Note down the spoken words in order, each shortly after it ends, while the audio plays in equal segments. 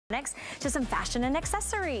Next to some fashion and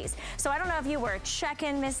accessories. So I don't know if you were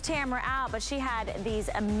checking Miss Tamara out, but she had these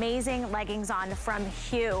amazing leggings on from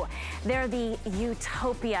Hue. They're the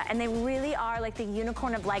Utopia, and they really are like the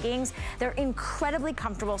unicorn of leggings. They're incredibly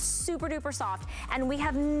comfortable, super duper soft, and we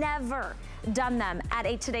have never done them at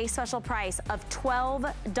a today's special price of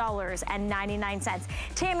 $12.99.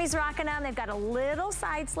 Tammy's rocking them. They've got a little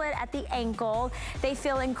side slit at the ankle. They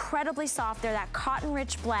feel incredibly soft. They're that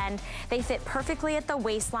cotton-rich blend. They fit perfectly at the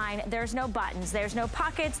waistline. There's no buttons, there's no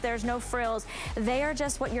pockets, there's no frills. They are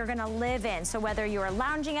just what you're gonna live in. So whether you're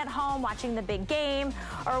lounging at home, watching the big game,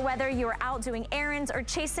 or whether you're out doing errands or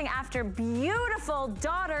chasing after beautiful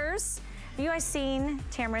daughters. Have you guys seen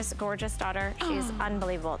Tamara's gorgeous daughter? She's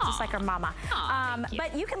unbelievable, just like her mama.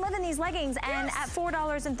 But you can live in these leggings, and at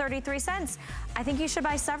 $4.33, I think you should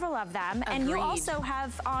buy several of them. Agreed. And you also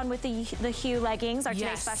have on with the Hue leggings, our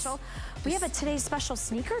today's special. We have a today's special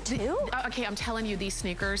sneaker too. Okay, I'm telling you, these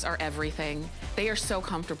sneakers are everything. They are so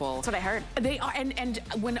comfortable. That's what I heard. They are, and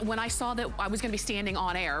when I saw that I was gonna be standing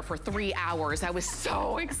on air for 3 hours, I was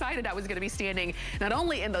so excited I was gonna be standing not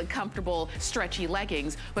only in the comfortable, stretchy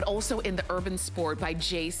leggings, but also in the Urban Sport by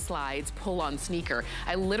J Slides pull-on sneaker.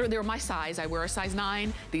 They're my size. I wear a size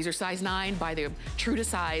 9. These are size 9. Buy them true to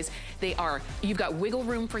size. You've got wiggle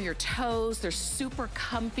room for your toes. They're super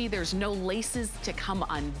comfy. There's no laces to come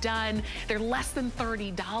undone. They're less than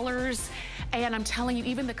 $30. And I'm telling you,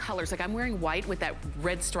 even the colors, like I'm wearing white with that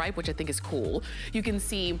red stripe, which I think is cool. You can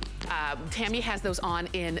see Tammy has those on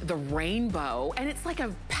in the rainbow, and it's like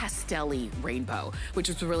a pastel-y rainbow, which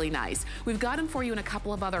is really nice. We've got them for you in a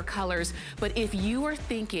couple of other colors, but if you are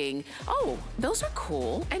thinking, oh, those are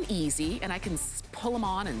cool and easy, and I can pull them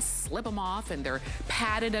on and slip them off, and they're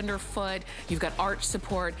padded underfoot, you've got arch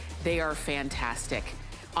support, they are fantastic.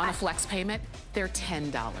 On a flex payment, they're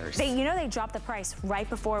 $10. You know they dropped the price right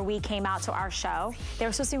before we came out to our show. They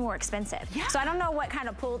were supposed to be more expensive. Yeah. So I don't know what kind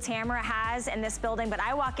of pull Tamara has in this building, but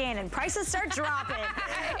I walk in and prices start dropping.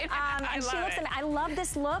 And she looks at me. I love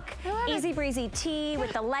this look. Easy breezy tee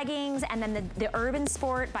with the leggings, and then the Urban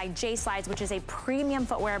Sport by J Slides, which is a premium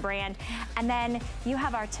footwear brand. And then you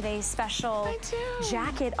have our today's special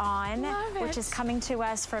jacket on, which is coming to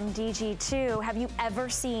us from DG2. Have you ever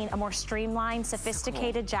seen a more streamlined,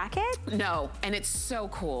 sophisticated jacket? No, and it's so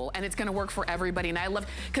cool, and it's gonna work for everybody, and I love,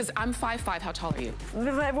 because I'm 5'5", how tall are you?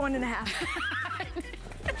 1.5.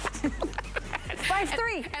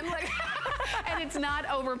 5'3". And like, and it's not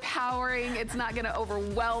overpowering, it's not gonna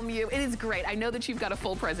overwhelm you. It is great. I know that you've got a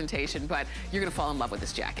full presentation, but you're gonna fall in love with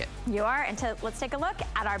this jacket. You are, and let's take a look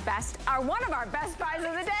at one of our best buys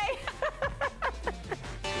of the day.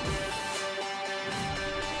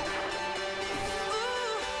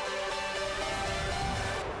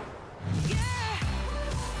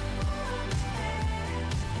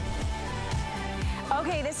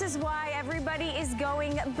 Okay, this is why everybody is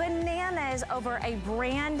going bananas over a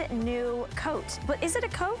brand new coat. But is it a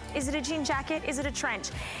coat? Is it a jean jacket? Is it a trench?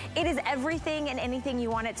 It is everything and anything you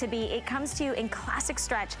want it to be. It comes to you in classic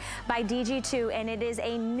stretch by DG2, and it is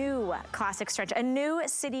a new classic stretch, a new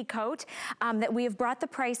city coat that we have brought the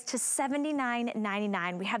price to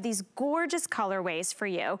 $79.99. We have these gorgeous colorways for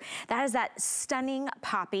you. That is that stunning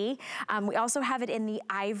poppy. We also have it in the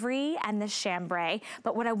ivory and the chambray.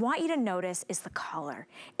 But what I want you to notice is the color,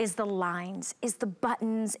 is the lines, is the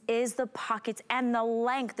buttons, is the pockets, and the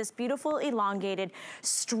length. This beautiful, elongated,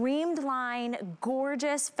 streamlined,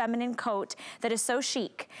 gorgeous feminine coat that is so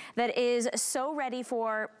chic, that is so ready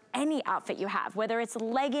for any outfit you have, whether it's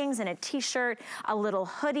leggings and a t-shirt, a little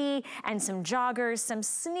hoodie and some joggers, some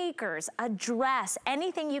sneakers, a dress,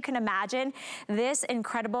 anything you can imagine. This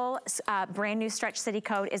incredible brand new stretch city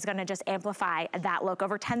coat is gonna just amplify that look.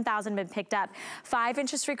 Over 10,000 been picked up. 5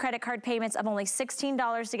 interest-free credit card payments of only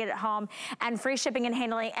 $16 to get it home, and free shipping and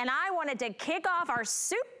handling. And I wanted to kick off our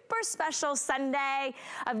super special Sunday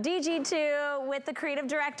of DG2 with the creative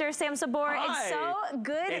director, Sam Sabor. Hi. It's so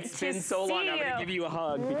good to see you. It's been so long. I'm going to give you a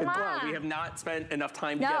hug because we have not spent enough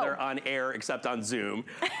time together on air except on Zoom.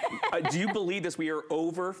 Do you believe this? We are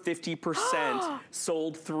over 50%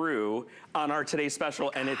 sold through on our today's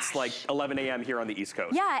special, and it's like 11 a.m. here on the East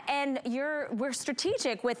Coast. Yeah, and we're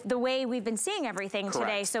strategic with the way we've been seeing everything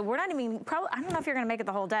today, so we're not even, I don't know if you're going to make it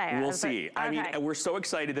the whole day. We'll see. I mean, we're so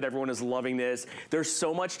excited that everyone is loving this. There's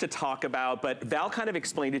so much to talk about, but Val kind of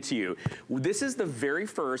explained it to you. This is the very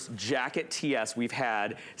first jacket TS we've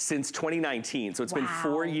had since 2019. So it's been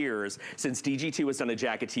 4 years since DG2 has done a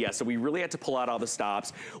jacket TS. So we really had to pull out all the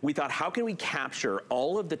stops. We thought, how can we capture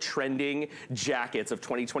all of the trending jackets of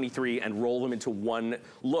 2023 and roll them into one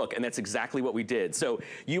look? And that's exactly what we did. So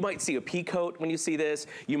you might see a pea coat when you see this.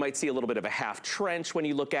 You might see a little bit of a half trench when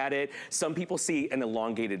you look at it. Some people see an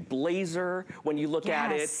elongated blazer when you look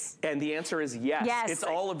at it. And the answer is yes. It's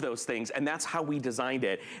all of those things, and that's how we designed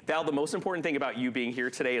it. Val, the most important thing about you being here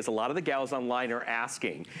today is a lot of the gals online are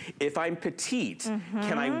asking, if I'm petite,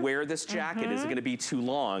 can I wear this jacket? Is it gonna be too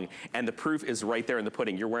long? And the proof is right there in the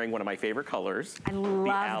pudding. You're wearing one of my favorite colors. I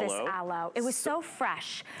love this aloe. It was so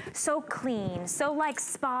fresh, so clean, so like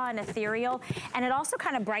spa and ethereal, and it also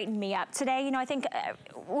kind of brightened me up today. You know, I think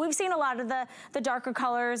we've seen a lot of the darker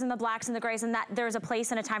colors and the blacks and the grays, and that there's a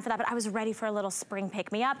place and a time for that, but I was ready for a little spring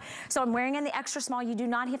pick-me-up. So I'm wearing in the extra small. You do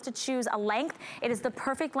not have to choose a length. It is the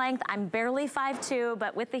perfect length. I'm barely 5'2",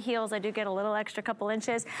 but with the heels, I do get a little extra couple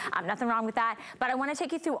inches. Nothing wrong with that. But I want to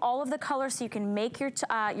take you through all of the colors so you can make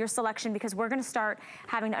your selection, because we're going to start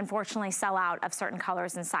having to unfortunately sell out of certain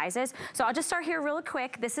colors and sizes. So I'll just start here real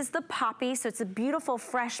quick. This is the poppy. So it's a beautiful,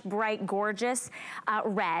 fresh, bright, gorgeous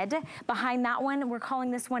red. Behind that one, we're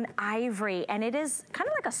calling this one ivory, and it is kind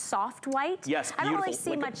of like a soft white. Yes, beautiful. I don't really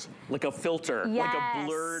see like a filter, like a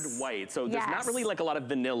blurred white. So there's not really like a lot of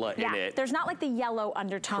vanilla in it. There's not like the yellow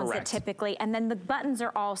undertones that typically, and then the buttons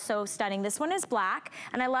are all so stunning. This one is black,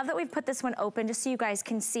 and I love that we've put this one open just so you guys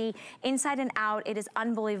can see inside and out. It is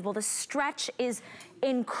unbelievable. The stretch is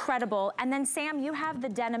incredible. And then Sam, you have the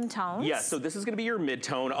denim tones. Yes, so this is gonna be your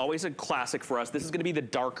mid-tone, always a classic for us. This is gonna be the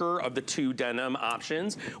darker of the two denim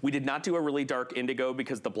options. We did not do a really dark indigo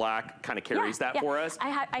because the black kind of carries that for us.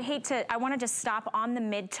 I wanna just stop on the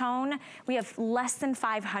mid-tone. We have less than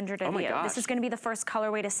 500 of you. This is gonna be the first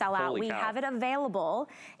colorway to sell out. We have it available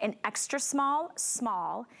in extra small,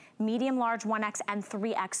 small, medium, large, 1X, and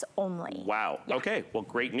 3X only. Wow, okay, well,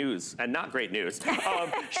 great news, and not great news.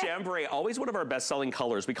 Chambray, always one of our best-selling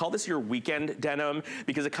colors. We call this your weekend denim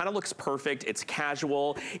because it kind of looks perfect. It's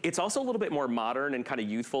casual. It's also a little bit more modern and kind of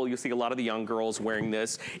youthful. You'll see a lot of the young girls wearing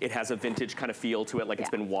this. It has a vintage kind of feel to it, like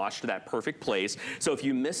it's been washed to that perfect place. So if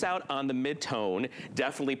you miss out on the mid-tone,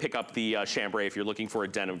 definitely pick up the chambray if you're looking for a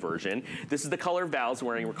denim version. This is the color Val's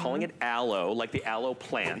wearing. We're calling it aloe, like the aloe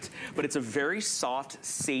plant, but it's a very soft,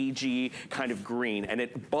 sagey kind of green, and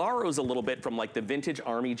it borrows a little bit from like the vintage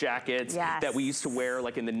army jackets that we used to wear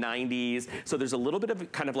like in the 90s. So there's a little bit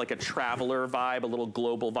of kind of like a traveler vibe, a little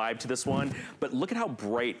global vibe to this one, but look at how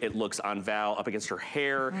bright it looks on Val up against her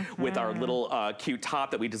hair with our little cute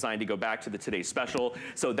top that we designed to go back to the Today's Special.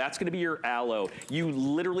 So that's gonna be your aloe. You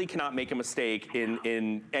literally cannot make a mistake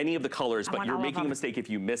in any of the colors, but you're making a mistake if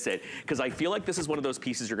you miss it, because I feel like this is one of those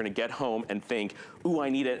pieces you're gonna get home and think, ooh, I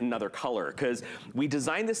need another color, because we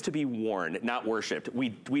designed this to be worn, not worshipped. We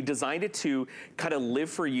designed it to kind of live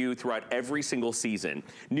for you throughout every single season.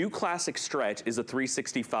 New Classic Stretch is a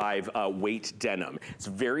 365 weight denim. It's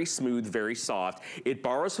very smooth, very soft. It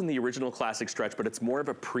borrows from the original Classic Stretch, but it's more of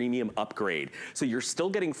a premium upgrade. So you're still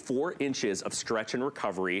getting 4 inches of stretch and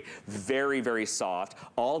recovery, very, very soft,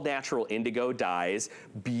 all natural indigo dyes,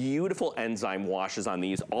 beautiful enzyme washes on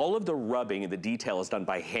these. All of the rubbing and the detail is done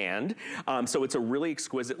by hand. So it's a really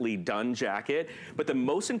exquisitely done jacket. But the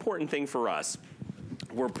most important thing for us,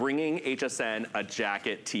 we're bringing HSN a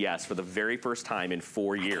jacket TS for the very first time in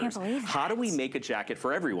 4 years. I can't believe that. How do we make a jacket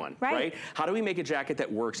for everyone, right? How do we make a jacket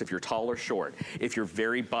that works if you're tall or short, if you're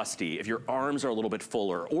very busty, if your arms are a little bit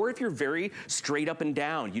fuller, or if you're very straight up and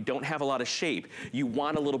down, you don't have a lot of shape, you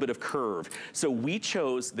want a little bit of curve. So we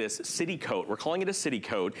chose this city coat. We're calling it a city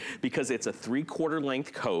coat because it's a 3/4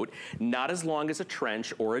 length coat, not as long as a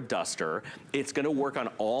trench or a duster. It's gonna work on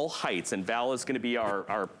all heights, and Val is gonna be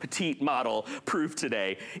our petite model proof today.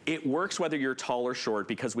 It works whether you're tall or short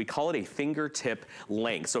because we call it a fingertip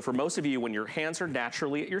length. So for most of you, when your hands are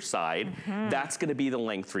naturally at your side, that's gonna be the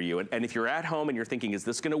length for you. And if you're at home and you're thinking, is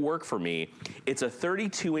this gonna work for me? It's a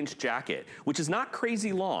 32-inch jacket, which is not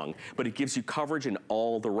crazy long, but it gives you coverage in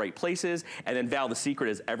all the right places. And then Val, the secret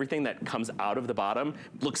is everything that comes out of the bottom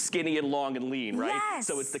looks skinny and long and lean, right? Yes.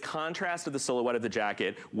 So it's the contrast of the silhouette of the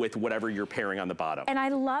jacket with whatever you're pairing on the bottom. And I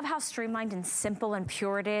love how streamlined and simple and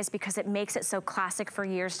pure it is because it makes it so classic for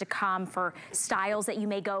years to come, for styles that you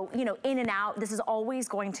may go, you know, in and out. This is always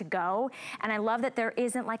going to go. And I love that there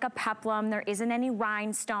isn't like a peplum, there isn't any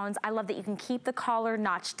rhinestones. I love that you can keep the collar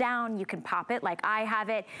notched down, you can pop it like I have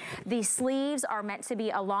it. The sleeves are meant to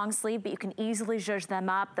be a long sleeve, but you can easily zhuzh them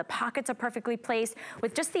up. The pockets are perfectly placed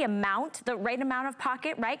with just the amount, the right amount of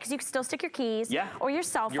pocket, right? Because you can still stick your keys or your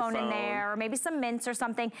cell phone in there, or maybe some mints or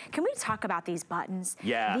something. Can we talk about these buttons?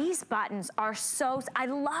 Yeah. These buttons are so, I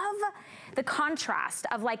love the contrast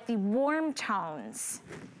of like the warm tones.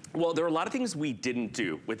 Well, there are a lot of things we didn't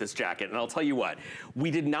do with this jacket, and I'll tell you what.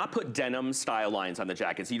 We did not put denim style lines on the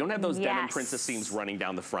jacket, so you don't have those denim princess seams running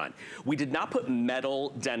down the front. We did not put metal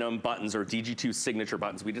denim buttons or DG2 signature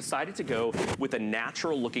buttons. We decided to go with a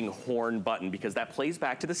natural looking horn button because that plays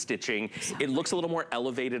back to the stitching. It looks a little more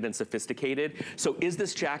elevated and sophisticated. So is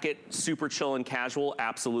this jacket super chill and casual?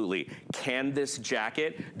 Absolutely. Can this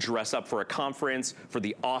jacket dress up for a conference, for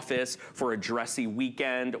the office, for a dressy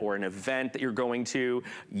weekend or an event that you're going to?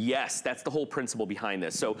 Yes, that's the whole principle behind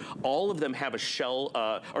this. So all of them have a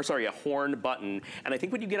a horn button. And I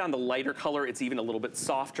think when you get on the lighter color, it's even a little bit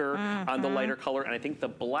softer on the lighter color. And I think the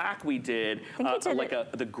black we did,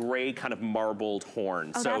 the gray kind of marbled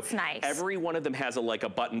horn. Oh, so that's nice. Every one of them has a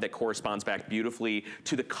button that corresponds back beautifully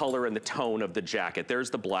to the color and the tone of the jacket. There's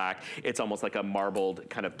the black. It's almost like a marbled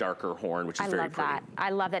kind of darker horn, which is very pretty. I love that. I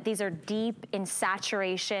love that. These are deep in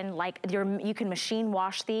saturation. Like you can machine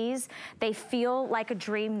wash these. They feel like a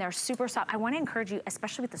dream. They're super soft. I want to encourage you,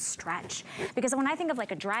 especially with the stretch, because when I think of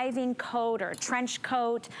like a driving coat or a trench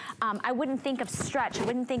coat, I wouldn't think of stretch. I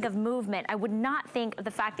wouldn't think of movement. I would not think of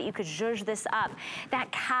the fact that you could zhuzh this up. That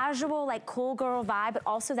casual, like cool girl vibe, but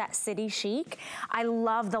also that city chic. I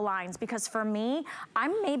love the lines because for me,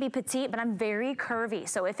 I'm maybe petite, but I'm very curvy.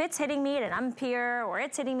 So if it's hitting me at an umpire or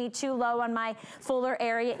it's hitting me too low on my fuller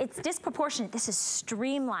area, it's disproportionate. This is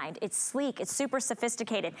streamlined. It's sleek. It's super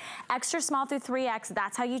sophisticated. Extra small through 3X.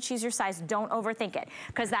 That's how you choose your size. Don't overthink it,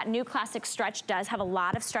 because that new classic stretch does have a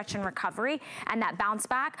lot of stretch and recovery and that bounce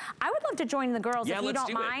back. I would love to join the girls if you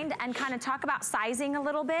don't mind and kind of talk about sizing a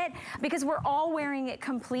little bit, because we're all wearing it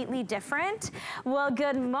completely different. Well,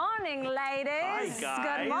 good morning, ladies. Hi,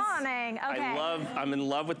 guys. Good morning. Okay. I'm in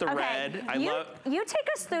love with the red. You take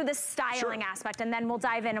us through the styling aspect, and then we'll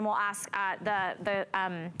dive in and we'll ask the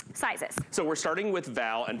sizes. So we're starting with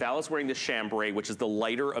Val, and Val is wearing the chambray, which is the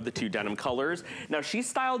lighter of the two denim colors. Now she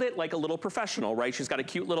styled it like a little professional, right? She's got a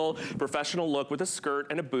cute little professional look with a skirt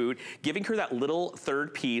and a boot, giving her that little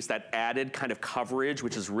third piece, that added kind of coverage,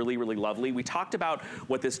 which is really, really lovely. We talked about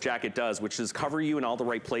what this jacket does, which is cover you in all the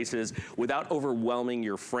right places without overwhelming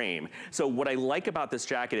your frame. So what I like about this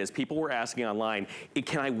jacket is people were asking online,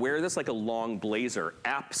 can I wear this like a long blazer?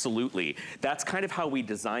 Absolutely. That's kind of how we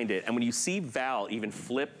designed it. And when you see Val even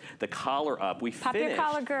flip the collar up, we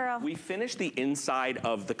finished the inside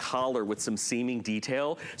of the collar with some seaming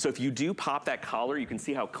detail. So if you do pop that collar, you can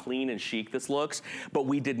see how clean and chic this looks, but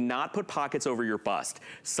we did not put pockets over your bust.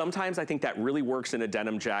 Sometimes I think that really works in a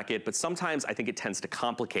denim jacket, but sometimes I think it tends to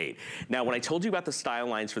complicate. Now, when I told you about the style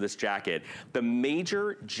lines for this jacket, the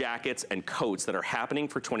major jackets and coats that are happening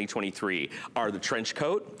for 2023 are the trench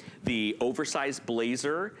coat, the oversized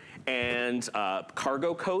blazer, and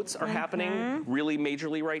cargo coats are happening really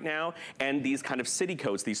majorly right now, and these kind of city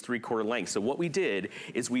coats, these 3/4 lengths. So what we did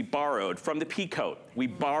is we borrowed from the pea coat, we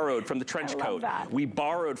borrowed from the trench coat, we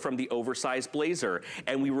borrowed from the oversized blazer,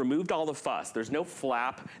 and we removed all the fuss. There's no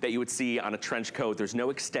flap that you would see on a trench coat. There's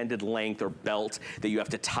no extended length or belt that you have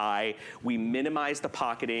to tie. We minimized the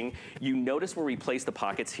pocketing. You notice where we place the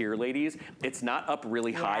pockets here, ladies? It's not up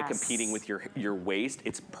really high competing with your waist.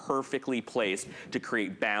 It's perfectly placed to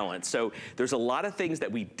create balance. So there's a lot of things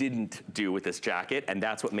that we didn't do with this jacket, and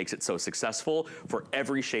that's what makes it so successful for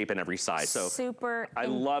every shape and every size. So I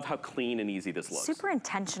love how clean and easy this looks. Super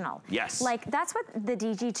intentional. Yes. Like that's what the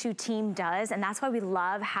DG2 team does, and that's why we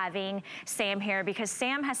love having Sam here, because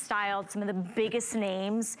Sam has styled some of the biggest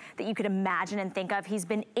names that you could imagine and think of. He's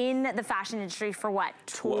been in the fashion industry for what?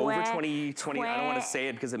 Over 20, I don't want to say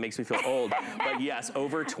it because it makes me feel old, but yes,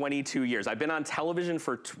 over 22 years. I've been on television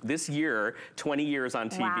for this year, 20 years on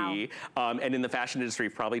TV. And in the fashion industry,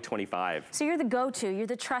 probably 25. So you're the go-to, you're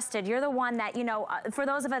the trusted, you're the one that, you know, for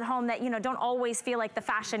those of at home that, you know, don't always feel like the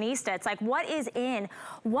fashionista, it's like, what is in?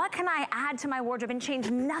 What can I add to my wardrobe and change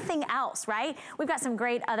nothing else, right? We've got some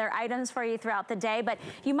great other items for you throughout the day, but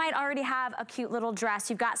you might already have a cute little dress,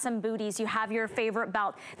 you've got some booties, you have your favorite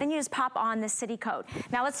belt, then you just pop on this city coat.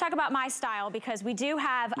 Now let's talk about my style, because we do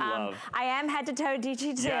have, I am head to toe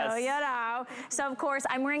DG2, you know. So of course,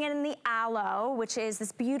 I'm wearing it in the aloe, which is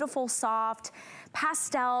this beautiful beautiful, soft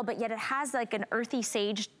pastel, but yet it has like an earthy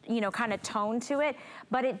sage, you know, kind of tone to it,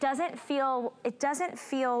 but it doesn't feel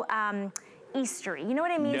Eastery. You know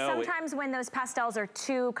what I mean? No, sometimes when those pastels are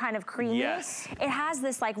too kind of creamy, yes, it has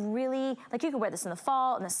this like really, like you could wear this in the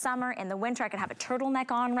fall, in the summer, in the winter. I could have a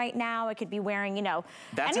turtleneck on right now. I could be wearing, you know,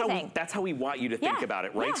 anything. That's how we want you to think about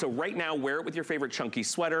it, right? Yeah. So right now, wear it with your favorite chunky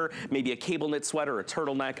sweater, maybe a cable knit sweater, a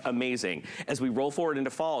turtleneck, amazing. As we roll forward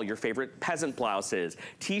into fall, your favorite peasant blouses,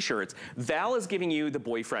 t-shirts. Val is giving you the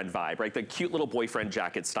boyfriend vibe, right? The cute little boyfriend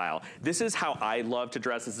jacket style. This is how I love to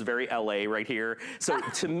dress. This is very LA right here. So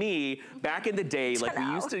to me, back in the day, like we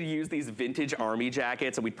used to use these vintage army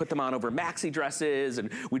jackets and we'd put them on over maxi dresses and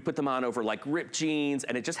we'd put them on over like ripped jeans,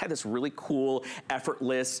 and it just had this really cool,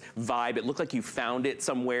 effortless vibe. It looked like you found it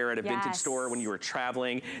somewhere at a vintage store when you were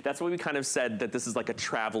traveling. That's why we kind of said that this is like a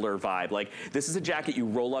traveler vibe. Like this is a jacket you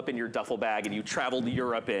roll up in your duffel bag and you travel to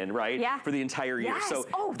Europe in, right? Yeah. For the entire year. Yes. So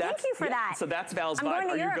thank you for that. So that's Val's vibe. I'm going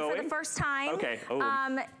to Are Europe you going? for the first time. Okay.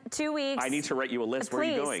 2 weeks. I need to write you a list. Where are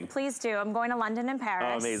you going? Please do. I'm going to London and Paris.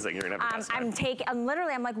 Oh, amazing. You're gonna have the best time.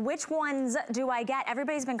 I'm like, which ones do I get?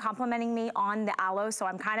 Everybody's been complimenting me on the aloe, so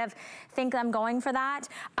I'm kind of think I'm going for that.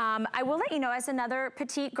 I will let you know, as another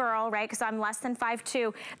petite girl, right, because I'm less than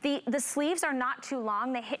 5'2", the sleeves are not too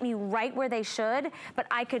long. They hit me right where they should, but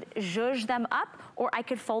I could zhuzh them up or I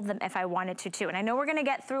could fold them if I wanted to too. And I know we're gonna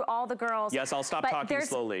get through all the girls. Yes, I'll stop talking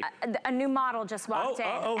slowly. A new model just walked in.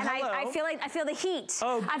 And hello. I feel the heat.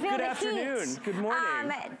 Oh, I feel good the afternoon. Heat. Good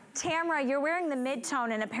morning. Tamara, you're wearing the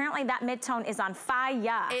mid-tone, and apparently that mid-tone is on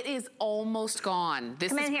fire. It is almost gone.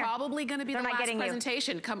 This is probably going to be the last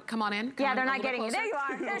presentation. Come on in. They're not getting you. There you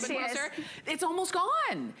are. There she is. It's almost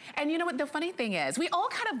gone. And you know what the funny thing is? We all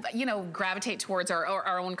kind of, you know, gravitate towards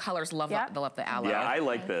our own colors. Love the aloe. Yeah, I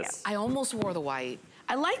like this. I almost wore the white.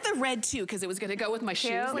 I like the red too, because it was gonna go with my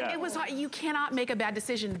shoes. Like, it was, you cannot make a bad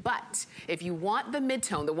decision, but if you want the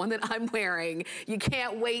mid-tone, the one that I'm wearing, you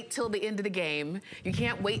can't wait till the end of the game. You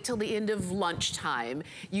can't wait till the end of lunchtime.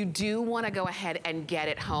 You do wanna go ahead and get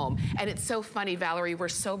it home. And it's so funny, Valerie, we're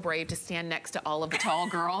so brave to stand next to all of the tall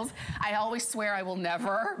girls. I always swear I will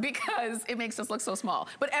never, because it makes us look so small.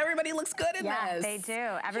 But everybody looks good in this. Yeah, they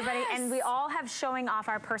do. Everybody, and we all have showing off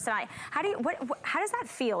our personality. How does that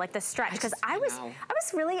feel, like the stretch? Because I was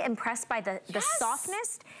really impressed by the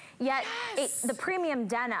softness, yet the premium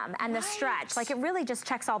denim and the stretch. Like, it really just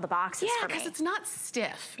checks all the boxes for me. because it's not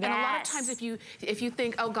stiff. And a lot of times if you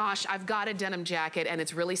think, oh gosh, I've got a denim jacket and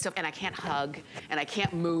it's really stiff and I can't hug and I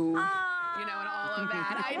can't move, you know, and all of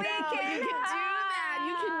that. I know, you can do that.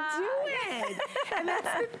 You can do it. And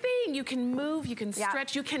that's the thing. You can move, you can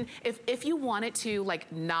stretch, you can, if you wanted to,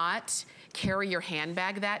 like, not carry your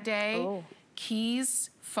handbag that day, keys,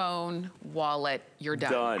 phone, wallet, you're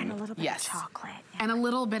done. And a little bit of chocolate. And a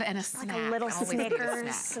little bit, and a snack. Like a little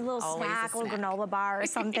Snickers, a little snack, a little granola bar or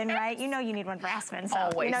something, right? You know you need one for Aspen,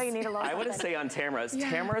 so you know you need a little I want to say on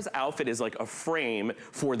Tamara's outfit is like a frame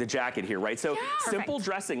for the jacket here, right? So simple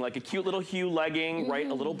dressing, like a cute little hue legging, right?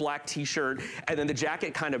 A little black t-shirt, and then the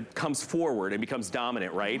jacket kind of comes forward and becomes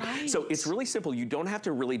dominant, right? So it's really simple. You don't have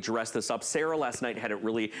to really dress this up. Sarah last night had it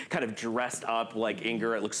really kind of dressed up like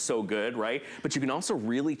Inger. It looks so good, right? But you can also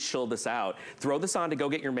really chill this out. Throw this on to go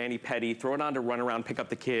get your mani-pedi, throw it on to run around, pick up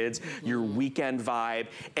the kids, your weekend vibe.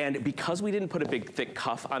 And because we didn't put a big thick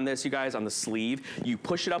cuff on this, you guys, on the sleeve, you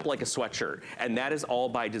push it up like a sweatshirt. And that is all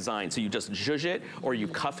by design. So you just zhuzh it or you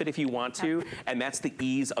cuff it if you want to. And that's the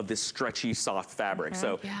ease of this stretchy, soft fabric.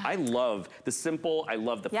 So I love the simple, I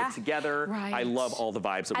love the put together. I love all the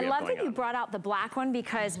vibes that we have going on. I love that you brought out the black one,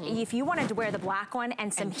 because if you wanted to wear the black one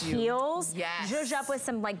and some heels, zhuzh up with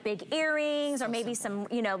some like big earrings or maybe some,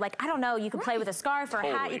 you know, like, I don't know, you could play with a scarf or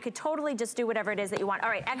a hat. You could totally just do whatever it is that you want. All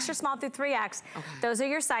right, extra small through 3X. Those are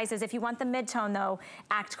your sizes. If you want the mid-tone though,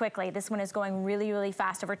 act quickly. This one is going really, really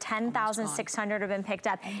fast. Over 10,600 have been picked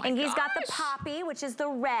up. And he's got the poppy, which is the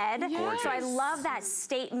red. So I love that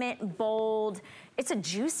statement, bold. It's a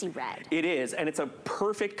juicy red. It is, and it's a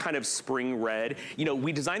perfect kind of spring red. You know,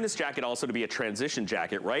 we designed this jacket also to be a transition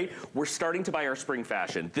jacket, right? We're starting to buy our spring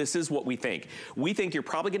fashion. This is what we think. We think you're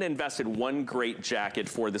probably gonna invest in one great jacket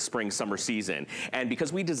for the spring, summer season. And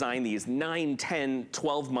because we designed these 9, 10,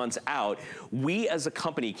 12 months out, we as a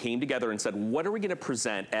company came together and said, what are we gonna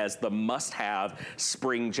present as the must-have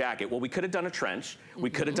spring jacket? Well, we could have done a trench. We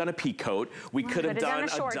could have done a peacoat. We could have done a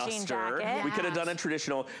duster. We could have done a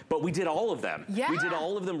traditional, but we did all of them. Yeah. We did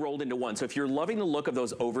all of them rolled into one. So if you're loving the look of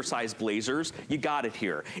those oversized blazers, you got it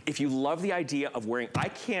here. If you love the idea of wearing,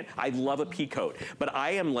 I love a pea coat, but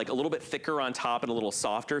I am like a little bit thicker on top and a little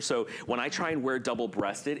softer. So when I try and wear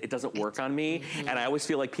double-breasted, it doesn't work on me. And I always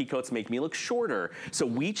feel like pea coats make me look shorter. So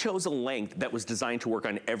we chose a length that was designed to work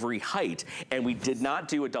on every height. And we did not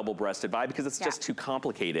do a double-breasted vibe because it's just too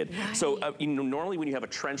complicated. Right. So you know, normally when you have a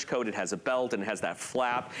trench coat, it has a belt and it has that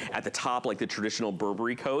flap at the top like the traditional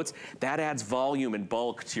Burberry coats. That adds volume and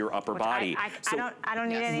bulk to your upper body. I don't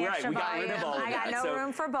need any extra volume. We got rid of all of that. I got no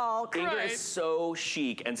room for bulk. Ingrid is so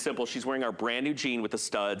chic and simple. She's wearing our brand new jean with the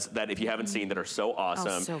studs that if you haven't seen that are so awesome.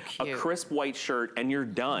 Oh, so cute. A crisp white shirt and you're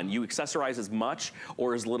done. You accessorize as much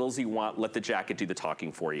or as little as you want. Let the jacket do the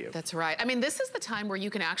talking for you. That's right. I mean, this is the time where you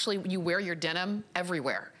can actually, you wear your denim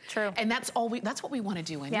everywhere. True. And that's what we want to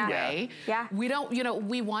do anyway. Yeah. We don't, you know,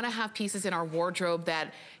 we want to have pieces in our wardrobe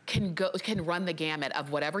that can run the gamut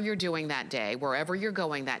of whatever you're doing that day, wherever you're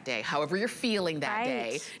going that day, however you're feeling that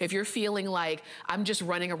day. If you're feeling like I'm just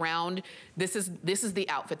running around, this is the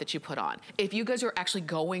outfit that you put on. If you guys are actually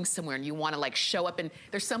going somewhere and you want to like show up, and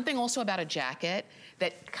there's something also about a jacket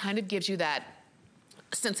that kind of gives you that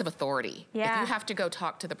sense of authority. Yeah. If you have to go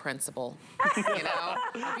talk to the principal, you know,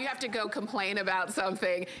 if you have to go complain about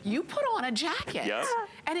something, you put on a jacket. Yep.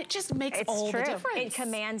 And it just makes all the difference. It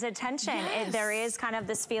commands attention. Yes. There is kind of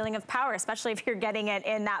this feeling of power, especially if you're getting it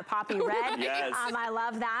in that poppy red. Yes. I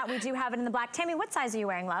love that. We do have it in the black. Tammy, what size are you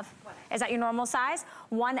wearing, love? What? Is that your normal size?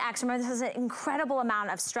 1X. Remember, this is an incredible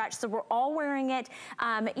amount of stretch, so we're all wearing it,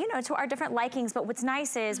 you know, to our different likings. But what's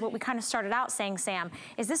nice is what we kind of started out saying, Sam,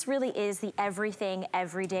 is this really is the everything,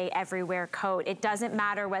 everyday, everywhere coat. It doesn't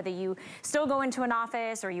matter whether you still go into an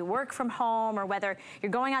office or you work from home or whether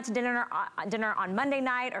you're going out to dinner on Monday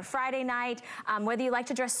night or Friday night, whether you like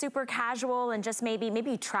to dress super casual and just maybe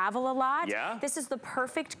you travel a lot. Yeah. This is the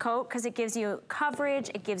perfect coat because it gives you coverage.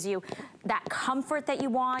 It gives you that comfort that you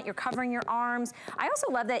want. You're covering your arms. I also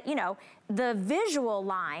love that, you know, the visual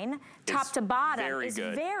line, top to bottom, is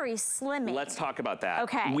very slimming. Let's talk about that.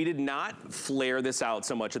 Okay. We did not flare this out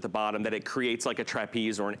so much at the bottom that it creates like a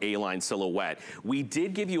trapeze or an A-line silhouette. We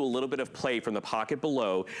did give you a little bit of play from the pocket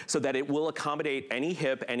below so that it will accommodate any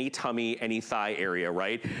hip, any tummy, any thigh area,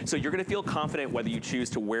 right? So you're gonna feel confident whether you choose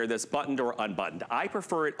to wear this buttoned or unbuttoned. I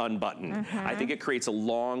prefer it unbuttoned. I think it creates a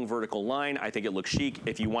long vertical line. I think it looks chic.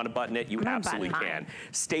 If you want to button it, you absolutely can.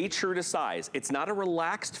 Stay true to size. It's not a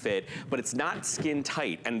relaxed fit, but it's not skin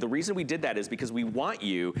tight. And the reason we did that is because we want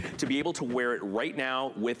you to be able to wear it right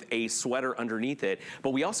now with a sweater underneath it,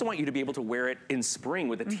 but we also want you to be able to wear it in spring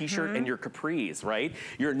with a t-shirt and your capris, right?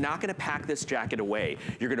 You're not gonna pack this jacket away.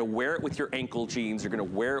 You're gonna wear it with your ankle jeans, you're gonna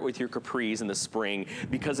wear it with your capris in the spring,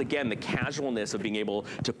 because again, the casualness of being able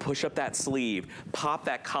to push up that sleeve, pop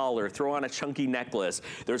that collar, throw on a chunky necklace,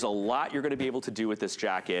 there's a lot you're gonna be able to do with this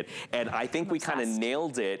jacket, and I think we kind of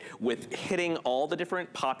nailed it with hitting all the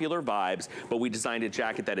different popular vibes, but we designed a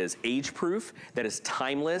jacket that is age-proof, that is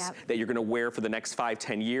timeless, that you're gonna wear for the next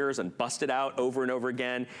 5-10 years and bust it out over and over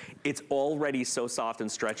again. It's already so soft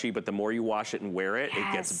and stretchy, but the more you wash it and wear it,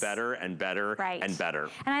 it gets better and better and better.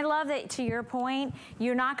 And I love that, to your point,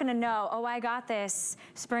 you're not gonna know, oh, I got this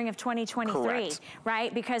spring of 2023,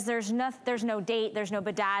 right? Because there's no date, there's no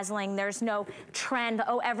bedazzling, there's no trend,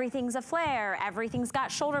 oh, everything's a flare, everything's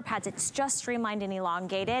got shoulder pads, it's just streamlined and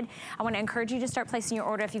elongated. I wanna encourage you to start placing your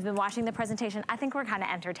order. If you've been watching the presentation, I think we're kind of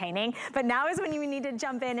entertaining, but now is when you need to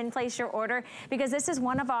jump in and place your order, because this is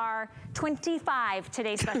one of our 25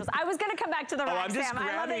 today's specials. I was gonna come back to the rack, Sam.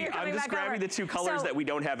 I'm just grabbing the two colors that we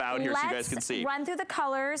don't have out here so you guys can see. Let's run through the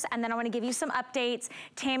colors, and then I wanna give you some updates.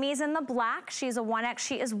 Tammy's in the black, she's a 1X,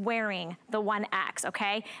 she is wearing the 1X,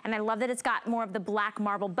 okay? And I love that it's got more of the black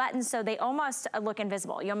marble buttons, so they almost look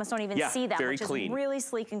invisible. You almost don't even see them, which is really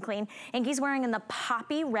sleek and clean. Inky's wearing in the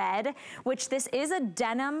poppy red, which this is a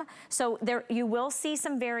denim, so there you will see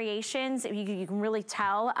some variations. You can really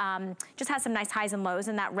tell. Just has some nice highs and lows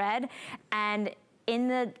in that red. And in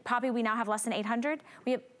the poppy, we now have less than 800.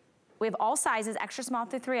 We have all sizes, extra small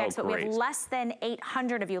through 3X, but we have less than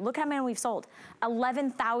 800 of you. Look how many we've sold.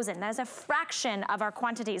 11,000. That is a fraction of our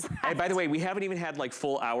quantities left. And by the way, we haven't even had like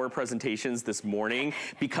full hour presentations this morning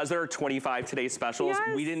because there are 25 today's specials.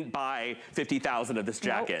 We didn't buy 50,000 of this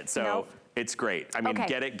jacket, so it's great. I mean,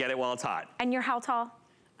 get it while it's hot. And you're how tall?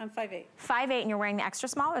 I'm 5'8". 5'8", and you're wearing the extra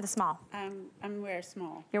small or the small? I'm wearing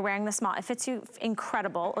small. You're wearing the small. It fits you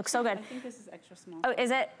incredible. Looks so good. I think this is extra small. Oh, is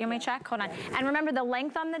it? You want me to check? Hold on. And remember, the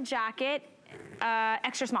length on the jacket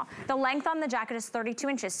extra small. The length on the jacket is 32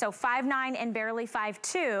 inches, so 5'9" and barely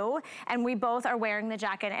 5'2", and we both are wearing the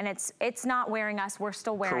jacket, and it's not wearing us, we're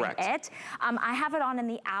still wearing it. I have it on in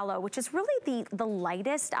the aloe, which is really the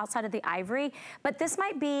lightest outside of the ivory, but this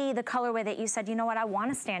might be the colorway that you said, you know what, I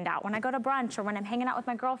want to stand out when I go to brunch or when I'm hanging out with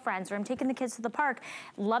my girlfriends or I'm taking the kids to the park.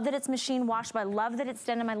 Love that it's machine washable, I love that it's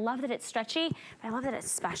denim, I love that it's stretchy, but I love that it's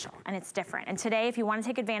special and it's different. And today, if you want to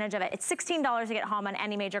take advantage of it, it's $16 to get home on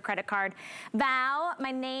any major credit card. Val,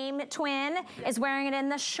 my name twin, is wearing it in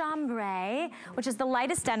the chambray, which is the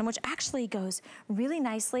lightest denim, which actually goes really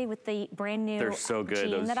nicely with the brand new They're so good,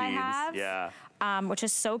 jean those that jeans. I have. Yeah. Which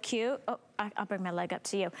is so cute. Oh, I'll bring my leg up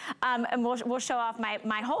to you. And we'll show off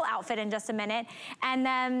my whole outfit in just a minute. And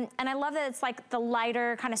I love that it's like the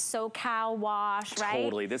lighter kind of SoCal wash, right?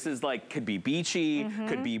 Totally. This is like, could be beachy,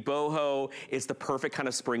 could be boho. It's the perfect kind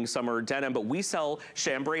of spring, summer denim, but we sell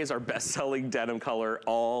chambray as our best-selling denim color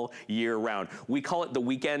all year round. We call it the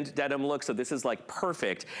weekend denim look, so this is like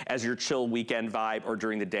perfect as your chill weekend vibe or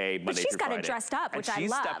during the day, Monday through Friday. But she's got it dressed up, which I love.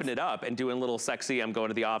 And she's stepping it up and doing a little sexy. I'm going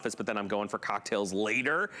to the office, but then I'm going for cocktails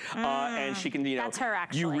later. And she can, you know, that's her,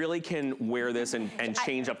 actually. You really can wear this and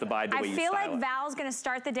change up the vibe the way you style it. I feel like Val's gonna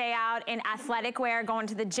start the day out in athletic wear, going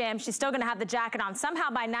to the gym. She's still gonna have the jacket on. Somehow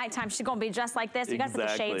by nighttime, she's gonna be just like this. You gotta put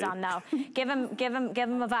the shades on though. Give him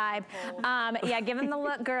a vibe. Yeah, give him the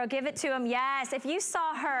look, girl. Give it to him. Yes, if you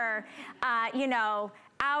saw her, you know,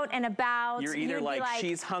 out and about. You're either like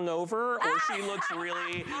she's hungover or she looks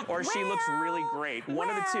really, or she looks really great.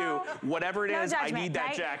 One of the two, whatever it is, I need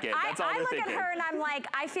that jacket. That's all they're thinking. I look at her and I'm like,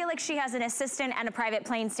 I feel like she has an assistant and a private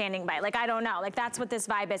plane standing by. Like, I don't know. Like, that's what this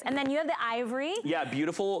vibe is. And then you have the ivory. Yeah,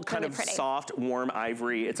 beautiful, kind of soft, warm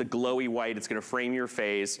ivory. It's a glowy white. It's gonna frame your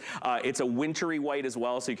face. It's a wintry white as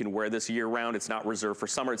well, so you can wear this year round. It's not reserved for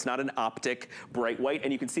summer. It's not an optic bright white.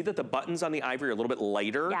 And you can see that the buttons on the ivory are a little bit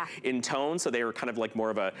lighter in tone, so they are kind of like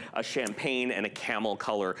more of a champagne and a camel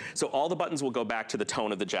color. So all the buttons will go back to the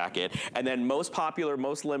tone of the jacket. And then most popular,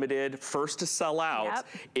 most limited, first to sell out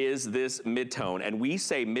is this mid-tone. And we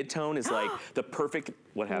say mid-tone is like the perfect,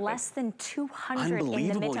 what happened? Less than 200 in the mid-tone.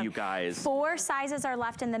 Unbelievable, you guys. 4 sizes are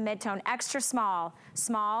left in the mid-tone. Extra small,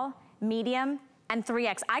 small, medium, and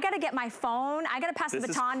 3X. I gotta get my phone. I gotta pass the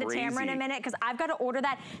baton to Tamara in a minute because I've got to order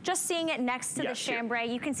that. Just seeing it next to the chambray,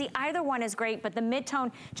 you can see either one is great, but the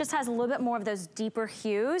mid-tone just has a little bit more of those deeper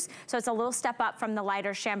hues. So it's a little step up from the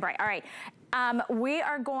lighter chambray. All right. We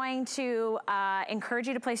are going to encourage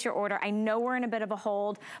you to place your order. I know we're in a bit of a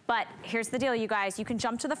hold, but here's the deal, you guys. You can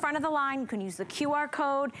jump to the front of the line. You can use the QR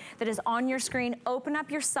code that is on your screen. Open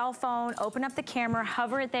up your cell phone, open up the camera,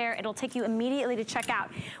 hover it there. It'll take you immediately to check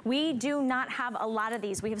out. We do not have a lot of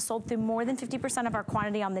these. We have sold through more than 50% of our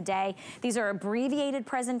quantity on the day. These are abbreviated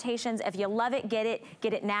presentations. If you love it, get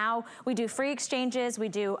it now. We do free exchanges. We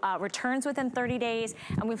do returns within 30 days,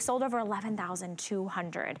 and we've sold over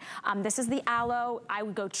 11,200. This is the aloe. I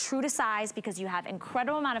would go true to size because you have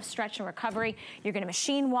incredible amount of stretch and recovery. You're gonna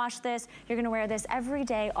machine wash this. You're gonna wear this every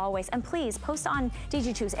day, always. And please post on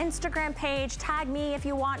DG2's Instagram page. Tag me if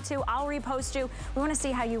you want to. I'll repost you. We wanna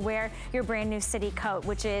see how you wear your brand new city coat,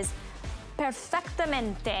 which is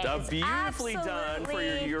perfectamente. Beautifully done for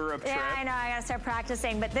your Europe trip. Yeah, I know, I gotta start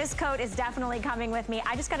practicing, but this coat is definitely coming with me.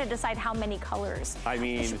 I just gotta decide how many colors. I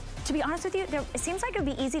mean, to be honest with you, it seems like it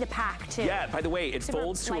would be easy to pack too. Yeah, by the way, it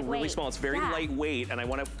folds to a really small, it's very lightweight, and I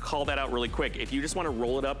wanna call that out really quick. If you just wanna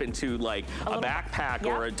roll it up into like a backpack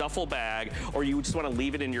or a duffel bag, or you just wanna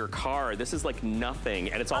leave it in your car, this is like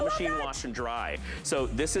nothing, and it's all machine wash and dry. So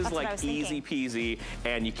this is like easy peasy,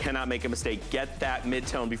 and you cannot make a mistake. Get that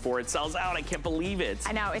mid-tone before it sells out. I can't believe it.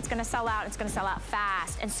 I know, it's gonna sell out. It's gonna sell out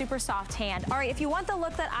fast and super soft hand. All right, if you want the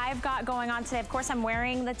look that I've got going on today, of course, I'm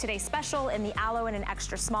wearing the Today Special in the aloe in an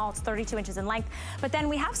extra small. It's 32 inches in length. But then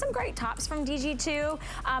we have some great tops from DG2.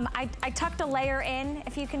 I tucked a layer in,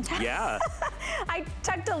 if you can tell. Yeah. I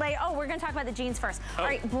tucked a layer. Oh, we're gonna talk about the jeans first. All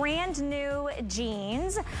right, brand new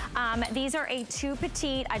jeans. These are a 2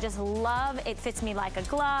 petite. I just love, it fits me like a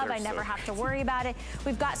glove. I never have to worry about it.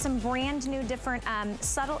 We've got some brand new different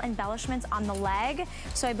subtle embellishments on the leg.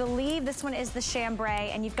 So I believe this one is the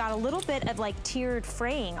chambray, and you've got a little bit of like tiered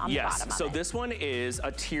fraying on the bottom of it. So this one is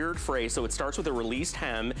a tiered fray. So it starts with a released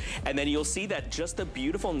hem, and then you'll see that just the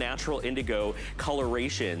beautiful natural indigo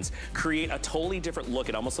colorations create a totally different look.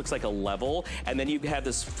 It almost looks like a level, and then you have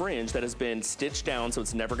this fringe that has been stitched down so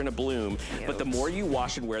it's never gonna bloom. But the more you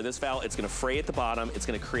wash and wear this, Val, it's gonna fray at the bottom. It's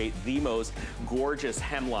gonna create the most gorgeous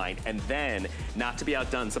hemline. And then, not to be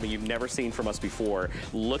outdone, something you've never seen from us before,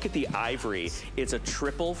 look at the ivory. It's a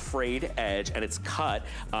triple frayed edge, and it's cut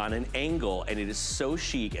on an angle, and it is so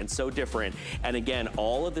chic and so different. And again,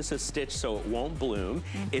 all of this is stitched so it won't bloom.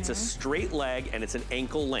 It's a straight leg, and it's an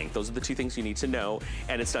ankle length. Those are the two things you need to know,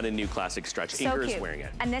 and it's done in new classic stretch. So Ingrid cute. is wearing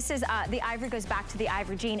it. And this is, the ivory goes back to the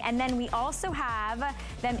ivory jean. And then we also have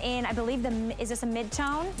them in, I believe, is this a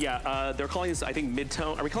mid-tone? Yeah, they're calling this, I think,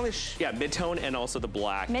 mid-tone. Are we calling this, yeah, mid-tone and also the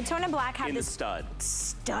black. Mid-tone and black have in this the stud.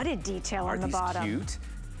 Studded detail on the bottom. Aren't these cute?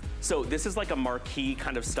 So this is like a marquee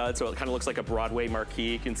kind of stud, so it kind of looks like a Broadway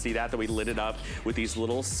marquee. You can see that we lit it up with these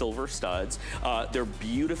little silver studs. They're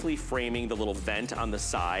beautifully framing the little vent on the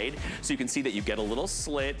side, so you can see that you get a little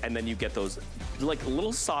slit, and then you get those like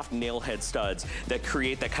little soft nail head studs that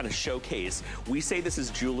create that kind of showcase. We say this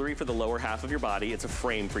is jewelry for the lower half of your body. It's a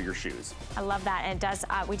frame for your shoes. I love that, and it does,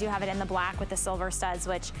 we do have it in the black with the silver studs,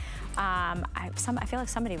 which I feel like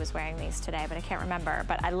somebody was wearing these today, but I can't remember,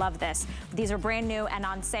 but I love this. These are brand new and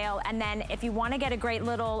on sale. And then if you want to get a great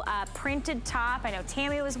little printed top, I know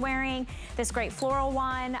Tammy was wearing this great floral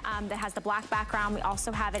one that has the black background. We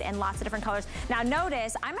also have it in lots of different colors. Now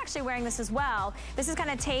notice, I'm actually wearing this as well. This is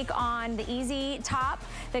gonna take on the easy top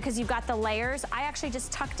because you've got the layers. I actually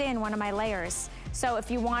just tucked in one of my layers. So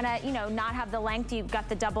if you wanna, you know, not have the length, you've got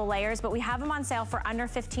the double layers, but we have them on sale for under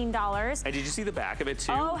 $15. And did you see the back of it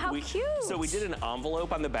too? Oh, how cute. So we did an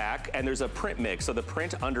envelope on the back, and there's a print mix. So the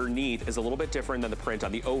print underneath is a little bit different than the print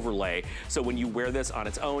on the overlay. So when you wear this on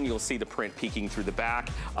its own, you'll see the print peeking through the back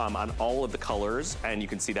on all of the colors, and you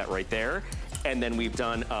can see that right there. And then we've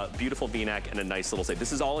done a beautiful V-neck and a nice little sleeve.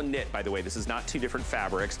 This is all in knit, by the way. This is not two different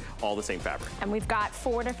fabrics, all the same fabric. And we've got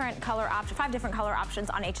 5 different color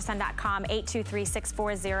options on hsn.com.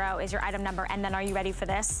 823640 is your item number. And then are you ready for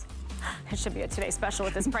this? It should be a Today Special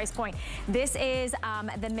with this price point. This is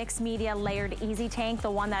the mixed media layered easy tank,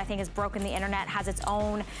 the one that I think has broken the internet, has its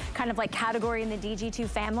own kind of like category in the DG2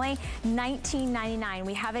 family. $19.99.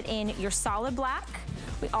 We have it in your solid black.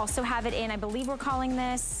 We also have it in, I believe we're calling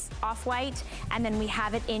this off-white, and then we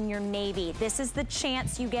have it in your navy. This is the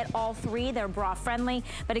chance you get all three. They're bra friendly,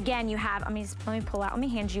 but again, you have, let me pull out, let me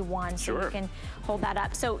hand you one so you can hold that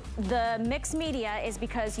up. So the mixed media is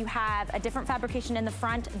because you have a different fabrication in the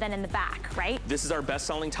front than in the back, right? This is our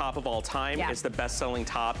best-selling top of all time. Yeah. It's the best-selling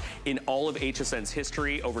top in all of HSN's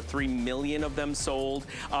history. Over 3 million of them sold.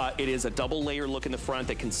 It is a double layer look in the front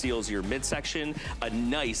that conceals your midsection, a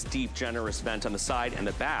nice, deep, generous vent on the side, and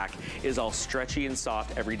the back is all stretchy and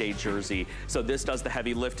soft, everyday jersey. So this does the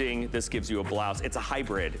heavy lifting. This gives you a blouse. It's a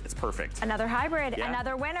hybrid. It's perfect. Another hybrid,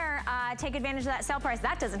 another winner. Take advantage of that sale price.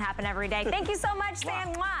 That doesn't happen every day. Thank you so much,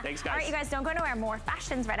 Sam. Thanks, guys. All right, you guys, don't go anywhere. More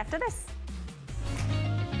fashions right after this.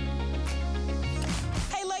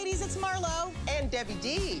 Hey, ladies, it's Marlo and Debbie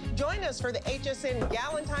D. Join us for the HSN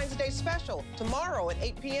Valentine's Day special tomorrow at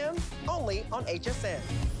 8 p.m. only on HSN.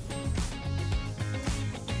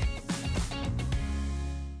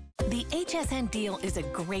 The HSN deal is a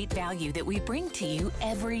great value that we bring to you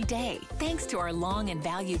every day. Thanks to our long and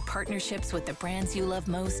valued partnerships with the brands you love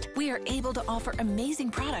most, we are able to offer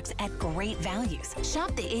amazing products at great values.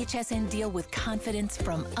 Shop the HSN deal with confidence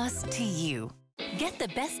from us to you. Get the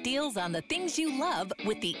best deals on the things you love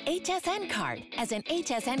with the HSN card. As an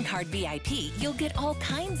HSN card VIP, you'll get all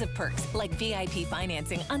kinds of perks like VIP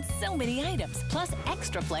financing on so many items, plus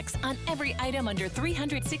extra flex on every item under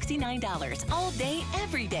 $369 all day,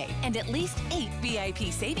 every day, and at least 8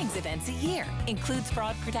 VIP savings events a year. Includes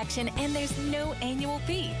fraud protection, and there's no annual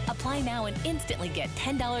fee. Apply now and instantly get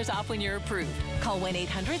 $10 off when you're approved. Call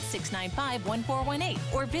 1-800-695-1418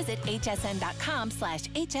 or visit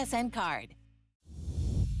hsn.com/HSN card.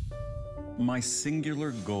 My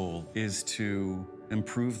singular goal is to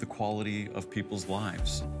improve the quality of people's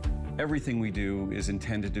lives. Everything we do is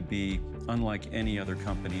intended to be unlike any other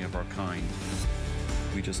company of our kind.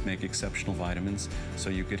 We just make exceptional vitamins so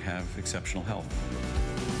you could have exceptional health.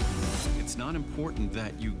 It's not important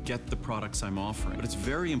that you get the products I'm offering, but it's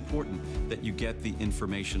very important that you get the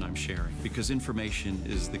information I'm sharing, because information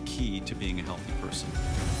is the key to being a healthy person.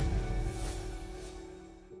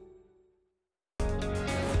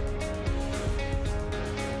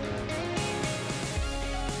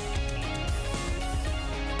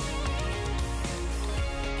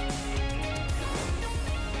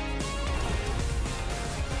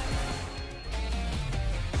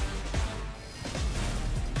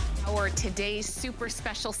 Today's super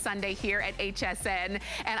special Sunday here at HSN,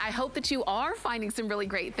 and I hope that you are finding some really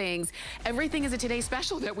great things. Everything is a Today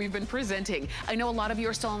Special that we've been presenting. I know a lot of you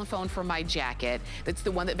are still on the phone for my jacket. That's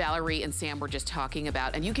the one that Valerie and Sam were just talking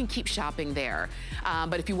about, and you can keep shopping there.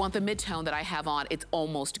 But if you want the mid-tone that I have on, it's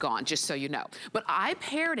almost gone, just so you know. But I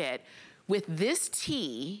paired it with this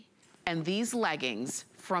tee And these leggings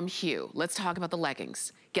from Hue, let's talk about the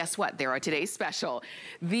leggings. Guess what? They are today's special.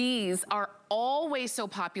 These are always so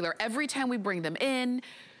popular. Every time we bring them in,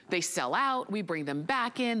 they sell out, we bring them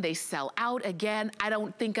back in, they sell out again. I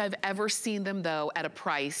don't think I've ever seen them though at a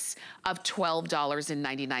price of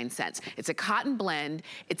 $12.99. It's a cotton blend,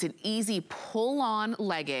 it's an easy pull-on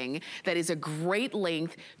legging that is a great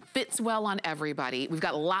length, fits well on everybody. We've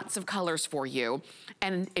got lots of colors for you.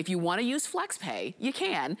 And if you wanna use FlexPay, you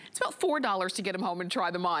can. It's about $4 to get them home and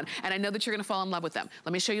try them on. And I know that you're gonna fall in love with them.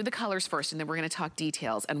 Let me show you the colors first and then we're gonna talk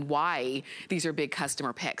details and why these are big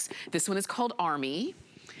customer picks. This one is called Army.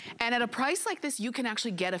 And at a price like this, you can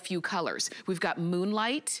actually get a few colors. We've got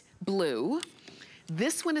Moonlight Blue.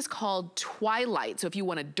 This one is called Twilight. So if you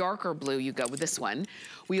want a darker blue, you go with this one.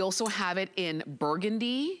 We also have it in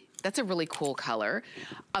Burgundy. That's a really cool color.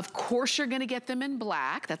 Of course, you're gonna get them in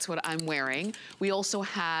black. That's what I'm wearing. We also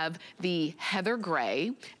have the Heather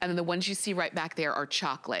Gray, and then the ones you see right back there are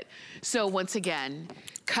chocolate. So once again,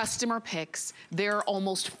 customer picks. There are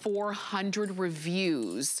almost 400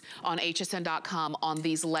 reviews on hsn.com on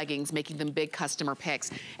these leggings, making them big customer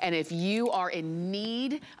picks. And if you are in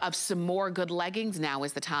need of some more good leggings, now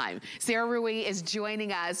is the time. Sarah Rui is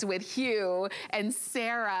joining us with Hugh. And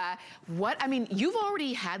Sarah, you've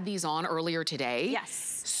already had these on earlier today.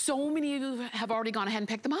 Yes. So many of you have already gone ahead and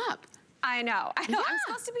picked them up. I know. Yeah. I'm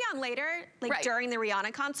supposed to be on later, during the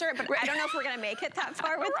Rihanna concert, but I don't know if we're gonna make it that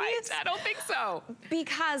far with these. I don't think so.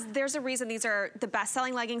 Because there's a reason these are the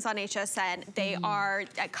best-selling leggings on HSN. They are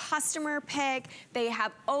a customer pick. They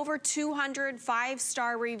have over 200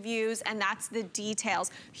 5-star reviews, and that's the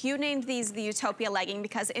details. Hugh named these the Utopia legging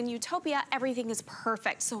because in Utopia, everything is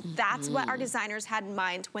perfect. So that's what our designers had in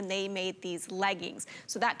mind when they made these leggings.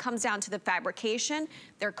 So that comes down to the fabrication.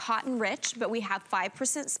 They're cotton rich, but we have 5%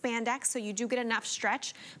 spandex, so you do get enough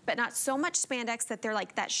stretch, but not so much spandex that they're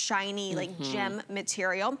like that shiny, like gem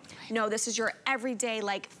material. No, this is your everyday,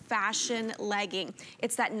 like fashion legging.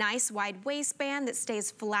 It's that nice wide waistband that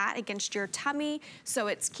stays flat against your tummy, so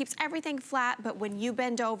it keeps everything flat, but when you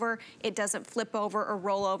bend over, it doesn't flip over or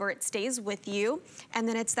roll over, it stays with you. And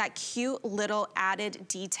then it's that cute little added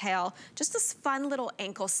detail, just this fun little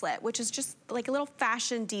ankle slit, which is just like a little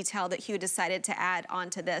fashion detail that Hugh decided to add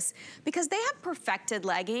onto this because they have perfected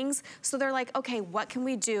leggings. So they're like, okay, what can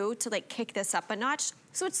we do to like kick this up a notch?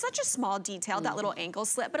 So it's such a small detail, that little ankle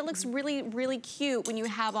slit, but it looks really, really cute when you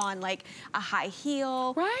have on like a high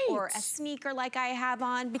heel or a sneaker like I have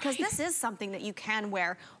on, because this is something that you can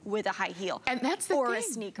wear with a high heel. And that's the thing. A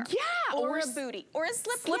sneaker. Yeah. Or a booty. Or a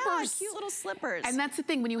slippers. Yeah, cute little slippers. And that's the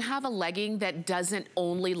thing, when you have a legging that doesn't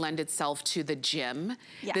only lend itself to the gym,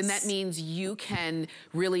 then that means you can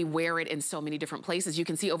really wear it in so many different places. You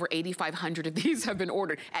can see over 8,500 of these have been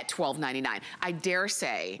ordered at $12.99. I dare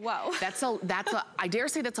say, I dare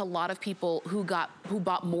say that's a lot of people who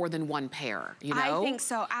bought more than one pair, you know? I think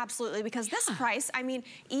so, absolutely, because this price, I mean,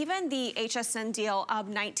 even the HSN deal of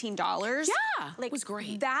 $19. Yeah, it was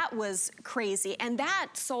great. That was crazy, and that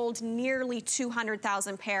sold nearly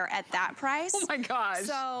 200,000 pair at that price. Oh my gosh.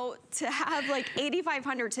 So to have like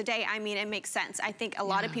 8,500 today, I mean, it makes sense. I think a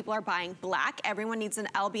lot of people are buying black. Everyone needs an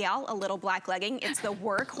LBL, a little black legging. It's the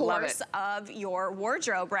workhorse of your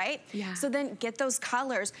wardrobe, right? Yeah. So then get those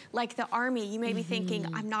colors. Like the Army, you may be thinking,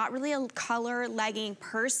 I'm not really a color legging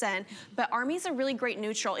person, but Army's a really great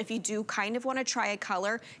neutral if you do kind of want to try a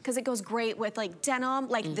color, because it goes great with like denim,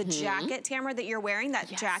 like the jacket, Tamara, that you're wearing. That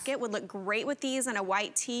jacket would look great with these and a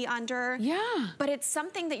white tee under. Yeah. But it's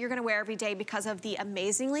something that you're going to wear every day because of the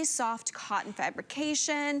amazingly soft cotton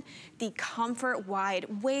fabrication, the comfort wide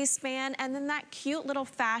waistband, and then that cute little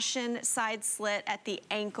fashion side slit at the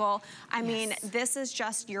ankle. I mean, this is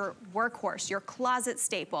just your workhorse, your closet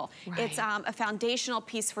staple. It's a foundational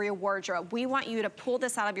piece for your wardrobe. We want you to pull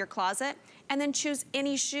this out of your closet and then choose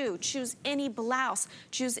any shoe, choose any blouse,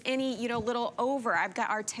 choose any, you know, little over. I've got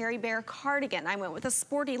our Terry Bear cardigan. I went with a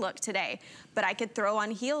sporty look today, but I could throw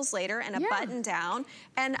on heels later and a button down,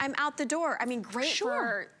 and I'm out the door. I mean, great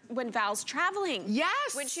for when Val's traveling.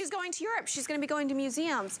 Yes. When she's going to Europe, she's gonna be going to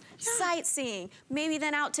museums, sightseeing, maybe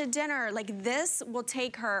then out to dinner. Like this will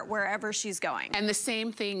take her wherever she's going. And the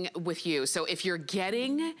same thing with you. So if you're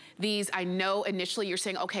getting these, I know initially you're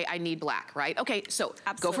saying, okay, I need black, right? Okay, so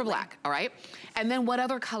go for black, all right? And then what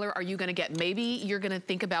other color are you gonna get? Maybe you're gonna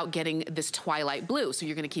think about getting this twilight blue, so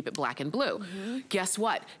you're gonna keep it black and blue. Guess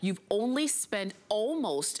what? You've only spent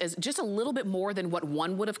almost just a little bit more than what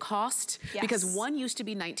one would have cost, because one used to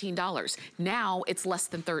be $19. $19. Now it's less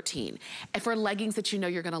than $13. And for leggings that you know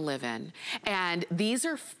you're gonna live in. And these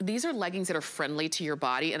are leggings that are friendly to your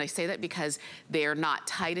body, and I say that because they're not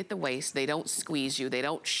tight at the waist, they don't squeeze you, they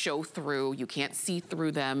don't show through, you can't see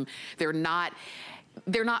through them, they're not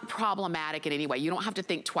problematic in any way. You don't have to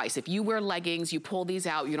think twice. If you wear leggings, you pull these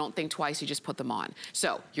out, you don't think twice, you just put them on.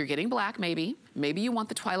 So you're getting black maybe. Maybe you want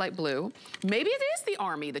the twilight blue. Maybe it is the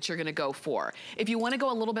army that you're gonna go for. If you wanna go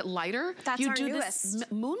a little bit lighter, you do this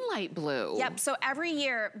moonlight blue. Yep, so every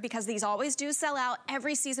year, because these always do sell out,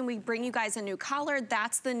 every season we bring you guys a new color.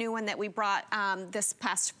 That's the new one that we brought this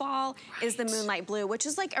past fall, is the moonlight blue, which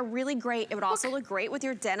is like a really great, it would also look great with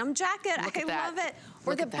your denim jacket. I love it.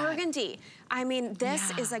 Or the burgundy. I mean,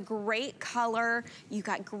 this is a great color. You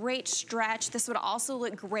got great stretch. This would also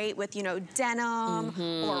look great with, you know, denim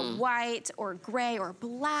or white or gray or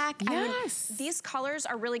black. Yes. I mean, these colors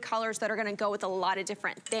are really colors that are gonna go with a lot of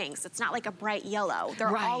different things. It's not like a bright yellow.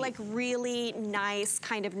 They're all like really nice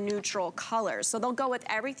kind of neutral colors. So they'll go with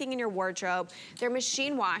everything in your wardrobe. They're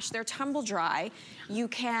machine wash, they're tumble dry. You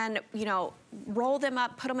can, you know, roll them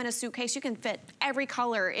up, put them in a suitcase. You can fit every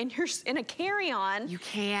color in a carry-on. You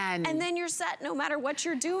can. And then you're set no matter what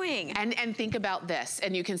you're doing. And think about this,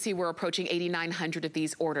 and you can see we're approaching 8,900 of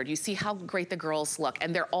these ordered. You see how great the girls look,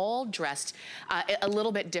 and they're all dressed a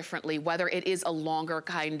little bit differently, whether it is a longer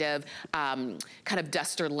kind of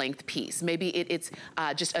duster length piece. Maybe it's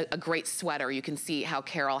just a great sweater. You can see how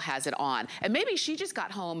Carol has it on. And maybe she just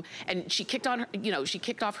got home and she kicked on her, you know, she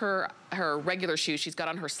kicked off her regular shoes, she's got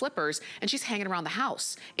on her slippers, and she's hanging around the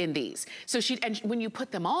house in these. So and when you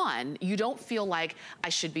put them on, you don't feel like, I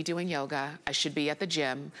should be doing yoga, I should be at the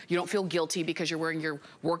gym. You don't feel guilty because you're wearing your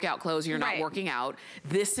workout clothes and you're not working out.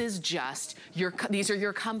 This is just, these are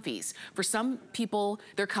your comfies. For some people,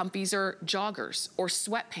 their comfies are joggers or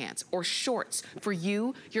sweatpants or shorts. For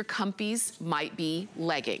you, your comfies might be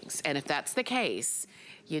leggings. And if that's the case,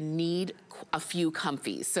 you need a few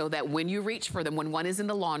comfies so that when you reach for them, when one is in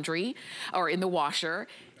the laundry or in the washer,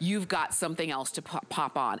 you've got something else to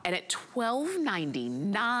pop on. And at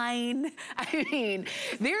 $12.99, I mean,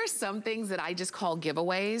 there are some things that I just call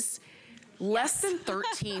giveaways. Less than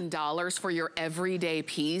 $13 for your everyday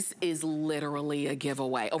piece is literally a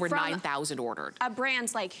giveaway. Over 9,000 ordered. A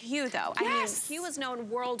brand like Hue, though. I mean, Hue is known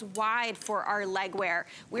worldwide for our legwear.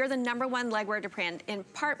 We are the #1 legwear brand in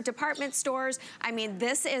department stores. I mean,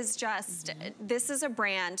 this is just, this is a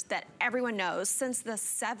brand that everyone knows since the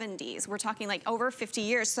 70s. We're talking like over 50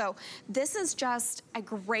 years. So this is just a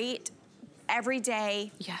great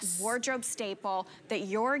everyday wardrobe staple that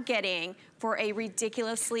you're getting for a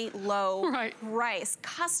ridiculously low price.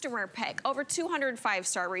 Customer pick, over 200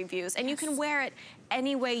 5-star reviews, and you can wear it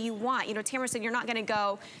any way you want. You know, Tamara said you're not gonna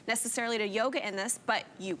go necessarily to yoga in this, but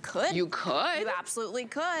you could. You could. You absolutely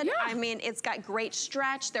could. Yeah. I mean, it's got great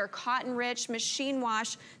stretch, they're cotton rich, machine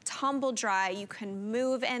wash, tumble dry, you can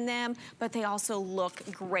move in them, but they also look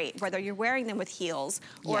great, whether you're wearing them with heels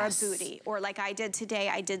or a bootie, or like I did today,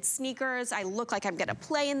 I did sneakers, I look like I'm gonna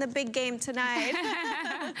play in the big game tonight.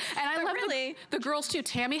 And I love the girls too.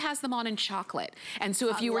 Tammy has them on in chocolate. And so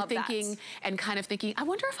if you were thinking and kind of thinking, I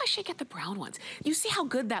wonder if I should get the brown ones. You see how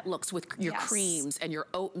good that looks with your creams and your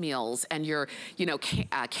oatmeals and your, you know,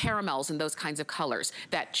 caramels and those kinds of colors.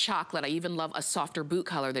 That chocolate, I even love a softer boot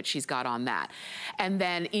color that she's got on that. And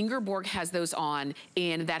then Ingeborg has those on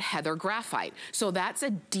in that heather graphite. So that's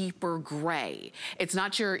a deeper gray. It's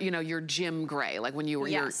not your, you know, your gym gray, like when you were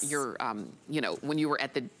you know, when you were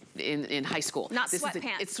at the in high school. Not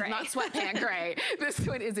sweatpants It's gray. not sweatpant gray. This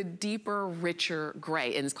one is a deeper, richer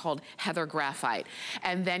gray, and it's called heather graphite.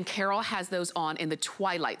 And then Carol has those on in the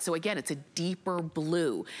twilight. So again, it's a deeper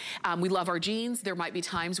blue. We love our jeans. There might be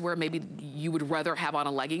times where maybe you would rather have on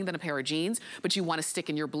a legging than a pair of jeans, but you want to stick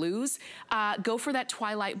in your blues. Go for that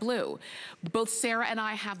twilight blue. Both Sarah and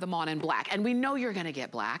I have them on in black, and we know you're gonna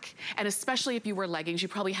get black. And especially if you wear leggings, you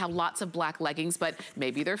probably have lots of black leggings, but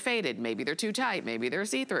maybe they're faded, maybe they're too tight, maybe they're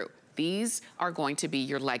see-through. These are going to be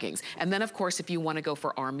your leggings. And then of course, if you wanna go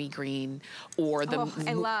for army green or the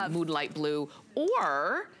moonlight blue,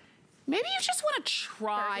 or maybe you just wanna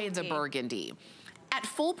try the burgundy. At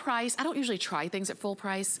full price, I don't usually try things at full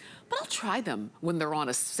price, but I'll try them when they're on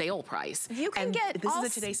a sale price. You can get this is a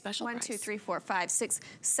today's special price. 1, 2, 3, 4, 5, 6,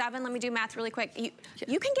 7. Let me do math really quick.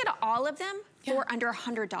 You can get all of them for under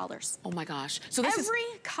 $100. Oh my gosh. So this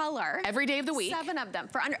every color. Every day of the week. 7 of them.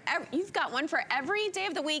 For under, you've got one for every day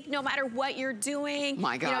of the week, no matter what you're doing.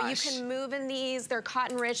 My gosh. You know, you can move in these. They're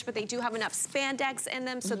cotton rich, but they do have enough spandex in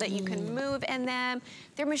them so that you can move in them.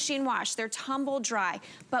 They're machine wash. They're tumble dry.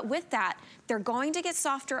 But with that, they're going to get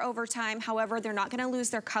softer over time. However, they're not going to lose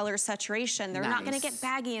their color saturation. They're not going to get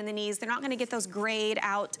baggy in the knees. They're not going to get those grayed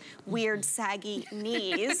out, weird, saggy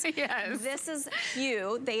knees. Yes. This is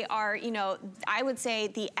Hue. They are, you know, I would say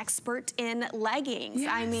the expert in leggings.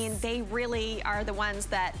 Yes. I mean, they really are the ones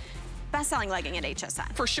that best-selling legging at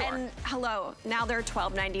HSN. For sure. And hello, now they're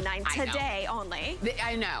 $12.99 today only.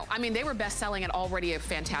 I know. I mean, they were best-selling at already a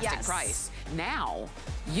fantastic price. Now,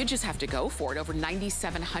 you just have to go for it. Over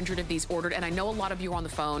 9,700 of these ordered, and I know a lot of you are on the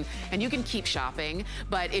phone, and you can keep shopping,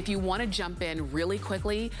 but if you want to jump in really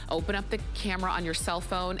quickly, open up the camera on your cell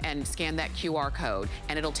phone and scan that QR code,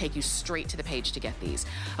 and it'll take you straight to the page to get these.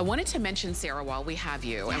 I wanted to mention, Sarah, while we have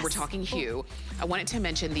you, and we're talking Hue, I wanted to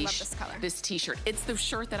mention this t-shirt. It's the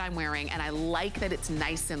shirt that I'm wearing, and I like that it's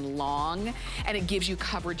nice and long, and it gives you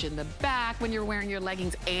coverage in the back when you're wearing your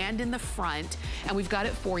leggings and in the front, and we've got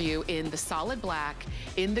it for you in the solid black,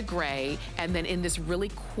 in the gray, and then in this really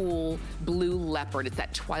cool blue leopard. It's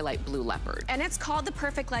that twilight blue leopard. And it's called the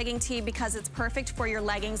perfect legging tee because it's perfect for your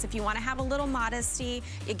leggings. If you want to have a little modesty,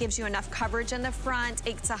 it gives you enough coverage in the front.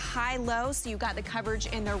 It's a high-low, so you got the coverage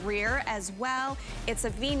in the rear as well. It's a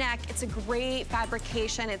V-neck. It's a great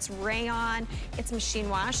fabrication. It's rayon. It's machine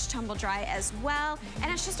wash, tumble dry as well.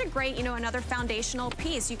 And it's just a great, you know, another foundational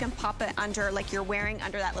piece. You can pop it under, like you're wearing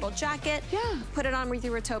under that little jacket. Yeah. Put it on with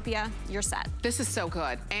your Rotopia. You're set. This is so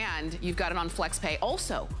good. And you've got it on FlexPay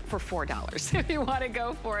also for $4 if you want to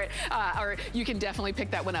go for it. Or you can definitely pick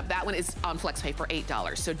that one up. That one is on FlexPay for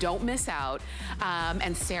 $8. So don't miss out.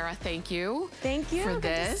 And Sarah, thank you. Thank you. For Good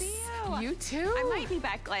this. to see you. You too. I might be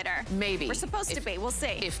back later. Maybe. We're supposed to be. We'll see.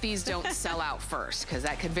 If these don't sell out first, because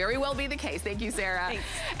that could very well be the case. Thank you, Sarah. Thanks.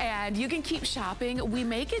 And you can keep shopping. We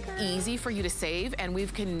make it easy for you to save, and we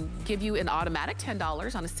can give you an automatic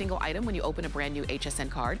 $10 on a single item when you open a brand new HSN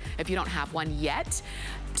card. If you don't have one yet,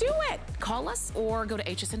 do it. Call us or go to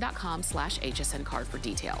hsn.com/HSN card for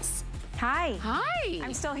details. Hi. Hi.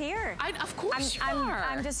 I'm still here. Of course you are.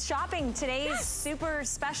 I'm just shopping. Today's super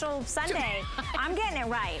special Sunday. I'm getting it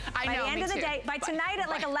right. I know, by the end of the day, by tonight at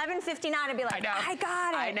like 11:59, I'll be like, I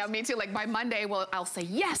got it. I know, me too. Like by Monday, well, I'll say,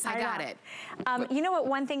 yes, I got it. You know what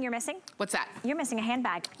one thing you're missing? What's that? You're missing a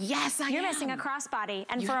handbag. Yes, I am. You're missing a crossbody.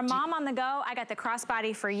 And for a mom on the go, I got the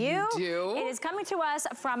crossbody for you. You do? It is coming to us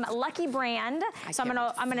from Lucky Brand. So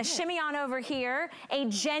I'm gonna shimmy on over here. A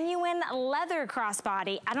genuine leather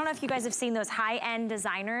crossbody. I don't know if you guys have seen those high-end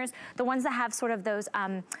designers, the ones that have sort of those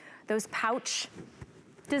pouch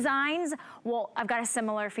designs. Well, I've got a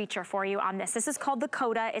similar feature for you on this. This is called the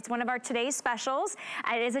Coda. It's one of our today's specials.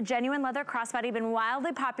 It is a genuine leather crossbody, been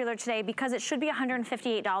wildly popular today because it should be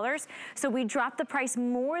 $158. So we dropped the price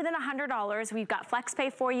more than $100. We've got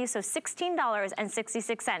FlexPay for you, so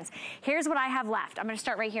 $16.66. Here's what I have left. I'm gonna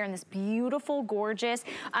start right here in this beautiful, gorgeous,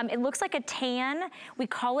 it looks like a tan. We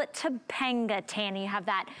call it Topanga tan. You have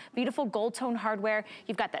that beautiful gold tone hardware.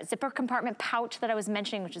 You've got that zipper compartment pouch that I was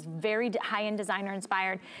mentioning, which is very high-end designer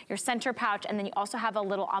inspired. Your center pouch, and then you also have a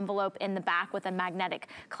little envelope in the back with a magnetic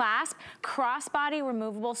clasp. Crossbody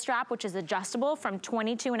removable strap, which is adjustable from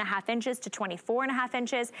 22.5 inches to 24.5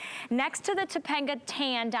 inches. Next to the Topanga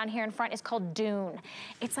tan down here in front is called Dune.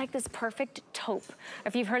 It's like this perfect taupe.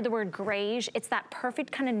 If you've heard the word greige, it's that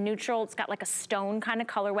perfect kind of neutral. It's got like a stone kind of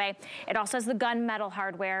colorway. It also has the gunmetal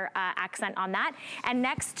hardware accent on that. And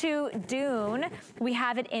next to Dune, we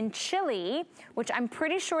have it in chili, which I'm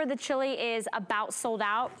pretty sure the chili is about sold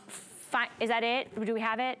out. Is that it? Do we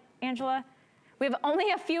have it, Angela? We have only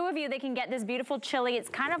a few of you that can get this beautiful chili. It's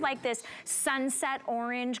kind of like this sunset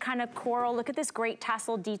orange kind of coral. Look at this great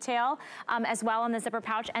tassel detail as well on the zipper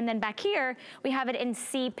pouch. And then back here, we have it in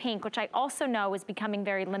sea pink, which I also know is becoming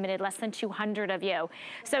very limited, less than 200 of you.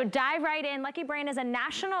 So dive right in. Lucky Brand is a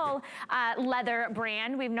national leather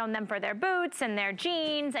brand. We've known them for their boots and their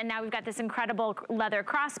jeans, and now we've got this incredible leather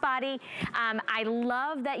crossbody. I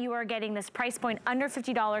love that you are getting this price point under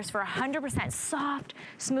 $50 for 100% soft,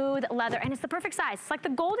 smooth leather, and it's the perfect size. It's like the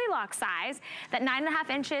Goldilocks size, that 9.5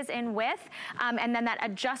 inches in width, and then that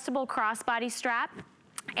adjustable crossbody strap.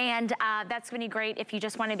 And that's gonna be great if you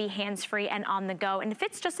just wanna be hands-free and on the go. And it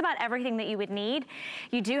fits just about everything that you would need.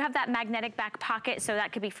 You do have that magnetic back pocket, so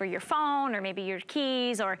that could be for your phone or maybe your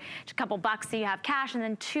keys or a couple bucks so you have cash, and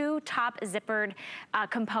then 2 top zippered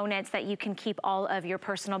components that you can keep all of your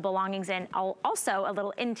personal belongings in. Also a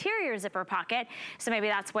little interior zipper pocket, so maybe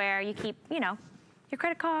that's where you keep, you know, your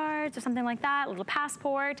credit cards or something like that, a little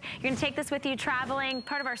passport. You're gonna take this with you traveling,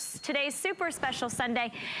 part of our today's super special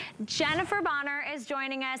Sunday. Jennifer Bonner is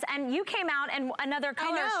joining us, and you came out and another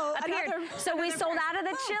color appeared. So we sold out of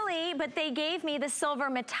the chili, but they gave me the silver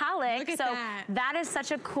metallic. Look at so that is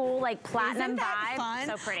such a cool, like, platinum vibe. Fun?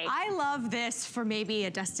 So pretty. I love this for maybe a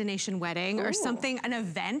destination wedding or something, an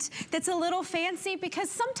event that's a little fancy, because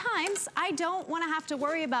sometimes I don't want to have to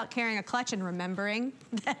worry about carrying a clutch and remembering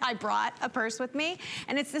that I brought a purse with me.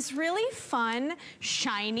 And it's this really fun,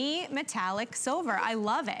 shiny, metallic silver. I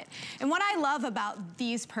love it. And what I love about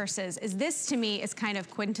these purses is this, to me, is kind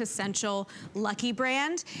of quintessential Lucky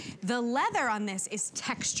Brand. The leather on this is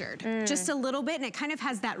textured just a little bit, and it kind of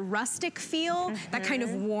has that rustic feel, that kind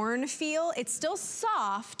of worn feel. It's still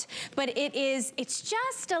soft, but it's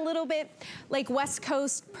just a little bit like West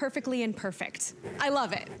Coast perfectly imperfect. I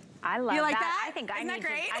love it. I love you like that. I think I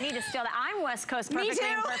need to steal that. I'm West Coast perfectly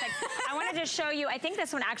imperfect. I wanted to show you, I think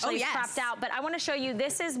this one actually is cropped out, but I want to show you,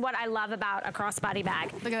 this is what I love about a crossbody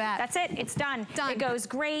bag. Look at that. That's it, it's done. It goes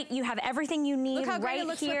great. You have everything you need right here.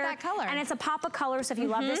 With that color. And it's a pop of color, so if you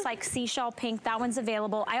love this like seashell pink, that one's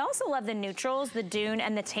available. I also love the neutrals, the dune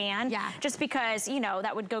and the tan. Yeah. Just because, you know,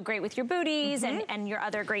 that would go great with your booties and your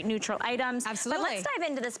other great neutral items. Absolutely. But let's dive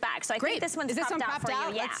into this bag. So I think this one's popped out for you.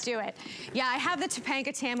 Yeah. Let's do it. Yeah, I have the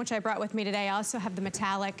Topanga tan, which I brought with me today. I also have the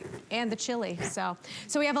metallic and the chili. So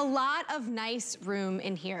we have a lot of nice room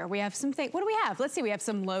in here. We have some things. What do we have? Let's see. We have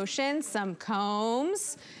some lotions, some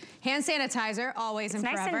combs, hand sanitizer, always and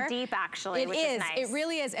forever. It's nice and deep, actually, which is nice. It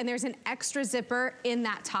really is. And there's an extra zipper in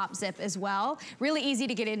that top zip as well. Really easy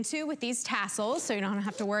to get into with these tassels, so you don't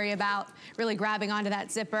have to worry about really grabbing onto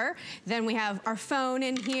that zipper. Then we have our phone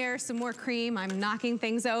in here, some more cream. I'm knocking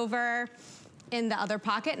things over. In the other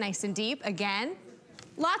pocket, nice and deep, again.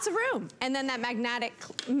 Lots of room. And then that magnetic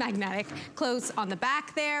close on the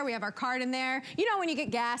back there. We have our card in there. You know when you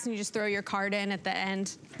get gas and you just throw your card in at the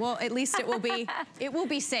end? Well, at least it will be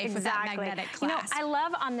safe with that magnetic clasp. You know, I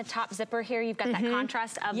love on the top zipper here, you've got that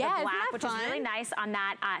contrast of the black, which is really nice on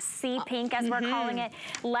that sea pink, as we're calling it.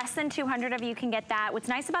 Less than 200 of you can get that. What's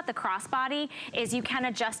nice about the crossbody is you can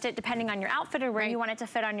adjust it depending on your outfit or where you want it to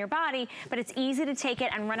fit on your body, but it's easy to take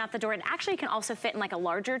it and run out the door. It actually can also fit in like a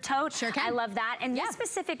larger tote. Sure can. I love that. And this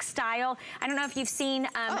specific style, I don't know if you've seen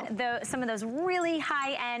some of those really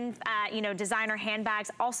high-end, you know, designer handbags,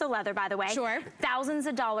 also leather, by the way. Sure. Thousands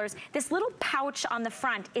of dollars. This little pouch on the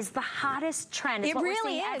front is the hottest trend. It's what we're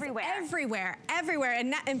seeing everywhere. Everywhere.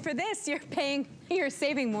 And for this, you're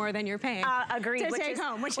saving more than you're paying. Agreed. To take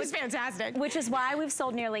home, which is fantastic. Which is why we've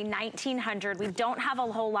sold nearly 1,900. We don't have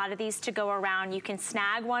a whole lot of these to go around. You can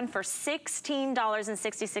snag one for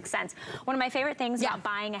 $16.66. One of my favorite things about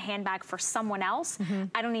buying a handbag for someone else,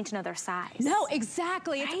 I don't need to know their size. No,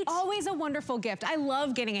 exactly. Right? It's always a wonderful gift. I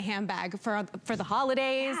love getting a handbag for the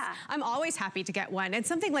holidays. Yeah. I'm always happy to get one. And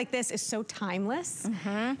something like this is so timeless.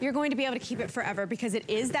 You're going to be able to keep it forever because it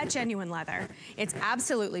is that genuine leather. It's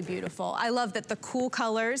absolutely beautiful. I love that the cool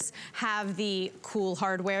colors have the cool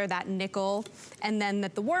hardware, that nickel, and then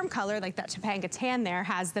that the warm color, like that Topanga tan there,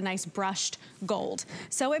 has the nice brushed gold.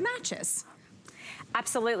 So it matches.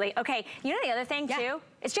 Absolutely. Okay, you know the other thing too?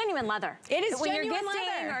 It's genuine leather. It is when genuine you're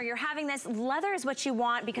gifting leather. or you're having this, leather is what you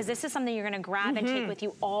want because this is something you're gonna grab and take with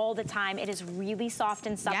you all the time. It is really soft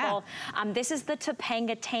and supple. This is the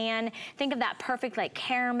Topanga tan. Think of that perfect like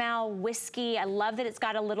caramel, whiskey. I love that it's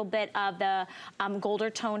got a little bit of the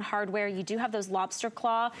golder tone hardware. You do have those lobster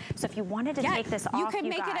claw. So if you wanted to take this off, you can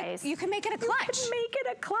make it a clutch. You can make it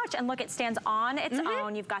a clutch. And look, it stands on its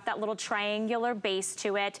own. You've got that little triangular base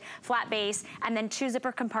to it, flat base, and then 2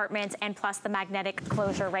 zipper compartments and plus the magnetic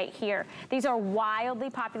closure right here. These are wildly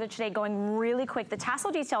popular today, going really quick. The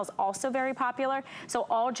tassel detail is also very popular. So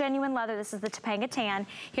all genuine leather. This is the Topanga tan.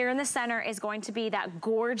 Here in the center is going to be that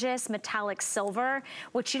gorgeous metallic silver,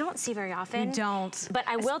 which you don't see very often. You don't. But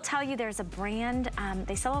I will tell you, there's a brand,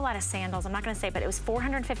 they sell a lot of sandals. I'm not gonna say, but it was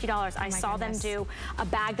 $450. I saw them do a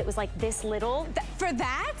bag that was like this little. For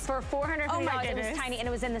that? For $450, it was tiny and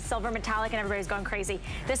it was in the silver metallic and everybody's going crazy.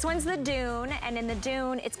 This one's the Dune, and in the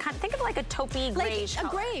Dune, it's kind of, think of like a taupey grayish color.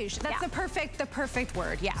 Grayish. That's the perfect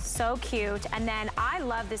word. Yeah. So cute. And then I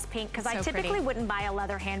love this pink because I typically wouldn't buy a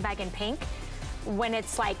leather handbag in pink when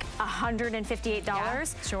it's like $158. Yeah,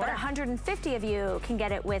 sure. But 150 of you can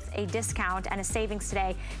get it with a discount and a savings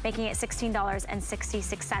today, making it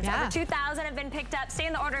 $16.66. Yeah. Over 2,000 have been picked up. Stay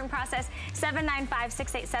in the ordering process.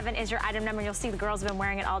 795687 is your item number. You'll see the girls have been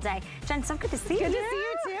wearing it all day. Jen, so good to see you. Good to see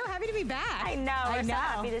you too. Happy to be back. I know. We're so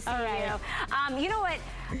happy to see you. You know what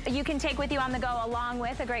you can take with you on the go along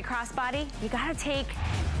with a great crossbody? You gotta take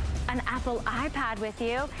an Apple iPad with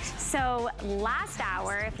you. So last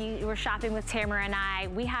hour, if you were shopping with Tamara and I,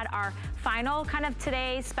 we had our final kind of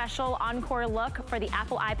today's special encore look for the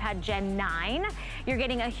Apple iPad Gen 9. You're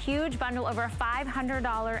getting a huge bundle, over a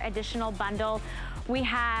 $500 additional bundle. We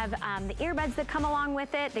have the earbuds that come along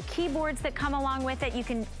with it, the keyboards that come along with it. You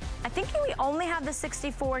can, I think we only have the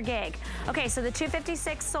 64 gig. Okay, so the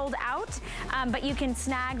 256 sold out, but you can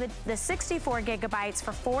snag the 64 gigabytes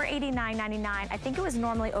for $489.99. I think it was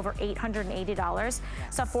normally over $880.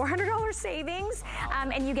 So $400 savings,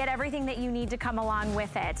 and you get everything that you need to come along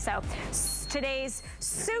with it. So today's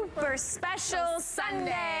super special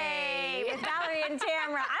Sunday with Valerie and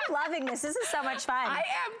Tamara. I'm loving this. This is so much fun. I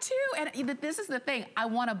am too. And this is the thing. I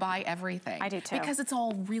want to buy everything. I do too. Because it's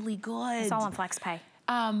all really good. It's all on FlexPay.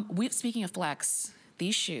 Speaking of Flex,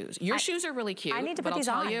 these shoes. Your shoes are really cute. I need to put these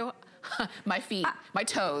on. But I'll tell you, my feet, my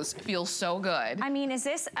toes feel so good. I mean, is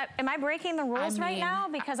this, am I breaking the rules right now?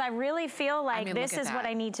 Because I really feel like this is what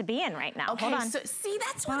I need to be in right now. Okay, hold on. so see,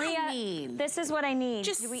 that's what I mean. This is what I need.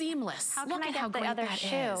 Just seamless. How can look I at get how the great other that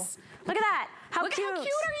shoe? is. Look at that. How look cute. How cute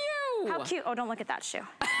are you? How cute. Oh, don't look at that shoe.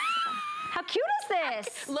 How cute is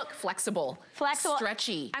this? Look, flexible. Flexible.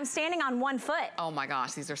 Stretchy. I'm standing on one foot. Oh my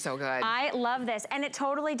gosh, these are so good. I love this. And it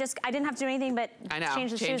totally just, I didn't have to do anything but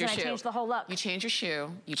change the shoes and I changed the whole look. You change your shoe,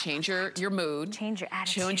 you change your mood. Change your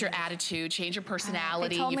attitude. Change your attitude, change your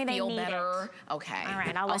personality, They told me you feel they need better. It. Okay. All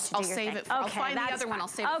right, I'll let you do your save thing. it. I'll find the other one, I'll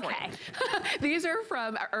save it for you. These are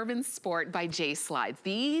from Urban Sport by J Slides.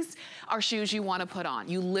 These are shoes you want to put on.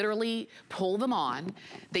 You literally pull them on.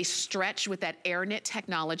 They stretch with that air knit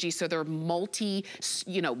technology, so they're they'll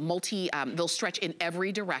stretch in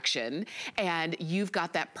every direction, and you've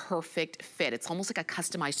got that perfect fit. It's almost like a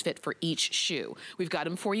customized fit for each shoe. We've got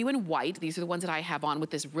them for you in white. These are the ones that I have on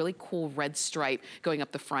with this really cool red stripe going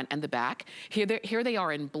up the front and the back. Here they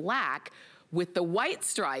are in black with the white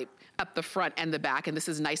stripe up the front and the back, and this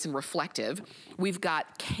is nice and reflective. We've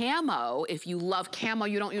got camo. If you love camo,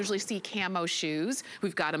 you don't usually see camo shoes.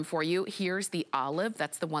 We've got them for you. Here's the olive.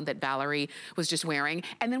 That's the one that Valerie was just wearing.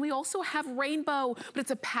 And then we also have rainbow, but it's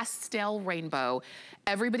a pastel rainbow.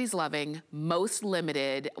 Everybody's loving, most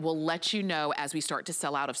limited. We'll let you know as we start to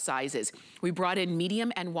sell out of sizes. We brought in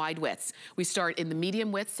medium and wide widths. We start in the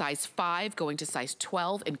medium width, size 5, going to size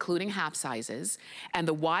 12, including half sizes. And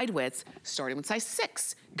the wide widths, starting with size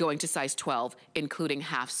 6, going to size 12, including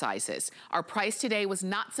half sizes. Our price today was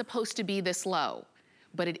not supposed to be this low,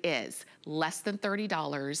 but it is less than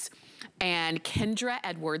 $30. And Kendra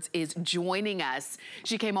Edwards is joining us.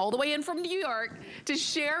 She came all the way in from New York to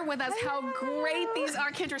share with us how great these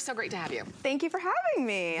are. Kendra, so great to have you. Thank you for having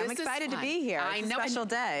me. I'm excited to be here. I know. It's a special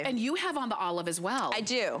day. And you have on the olive as well. I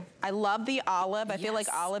do. I love the olive. I feel like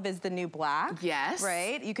olive is the new black. Yes.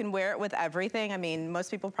 Right? You can wear it with everything. I mean,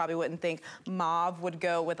 most people probably wouldn't think mauve would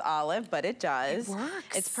go with olive, but it does. It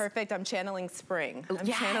works. It's perfect. I'm channeling spring. I'm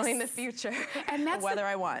channeling the future. And that's the weather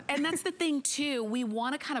I want. And that's the thing too. We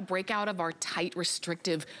want to kind of break out of our tight,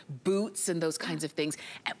 restrictive boots and those kinds of things.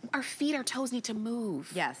 Our feet, our toes need to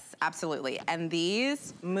move. Yes, absolutely. And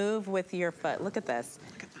these move with your foot. Look at this.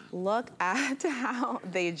 Look at how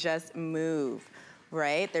they just move.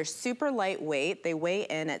 Right? They're super lightweight. They weigh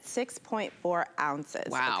in at 6.4 ounces.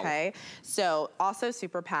 Wow. Okay? So also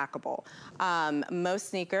super packable. Most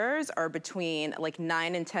sneakers are between like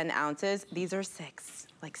 9 and 10 ounces. These are 6.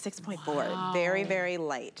 Like 6.4, wow. Very, very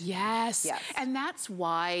light. Yes. And that's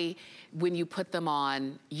why when you put them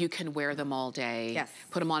on, you can wear them all day. Yes.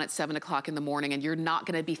 Put them on at 7 o'clock in the morning and you're not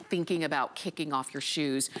gonna be thinking about kicking off your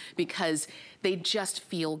shoes because they just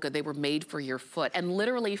feel good. They were made for your foot and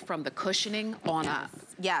literally from the cushioning on up.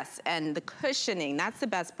 Yes, and the cushioning, that's the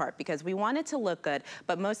best part because we want it to look good,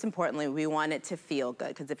 but most importantly, we want it to feel good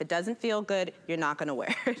because if it doesn't feel good, you're not gonna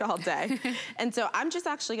wear it all day. And so I'm just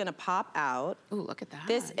actually gonna pop out. Ooh, look at that.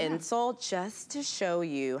 This insole just to show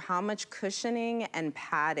you how much cushioning and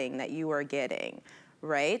padding that you are getting,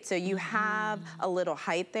 right? So you have a little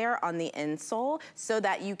height there on the insole so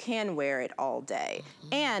that you can wear it all day.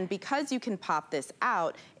 And because you can pop this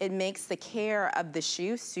out, it makes the care of the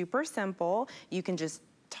shoe super simple. You can just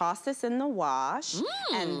toss this in the wash,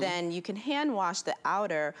 and then you can hand wash the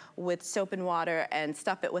outer with soap and water and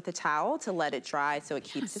stuff it with a towel to let it dry so it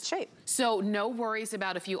keeps its shape. So no worries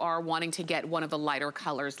about if you are wanting to get one of the lighter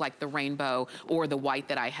colors like the rainbow or the white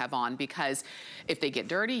that I have on, because if they get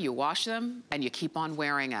dirty, you wash them and you keep on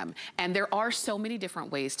wearing them. And there are so many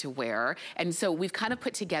different ways to wear. And so we've kind of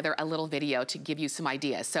put together a little video to give you some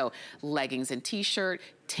ideas. So leggings and t-shirt,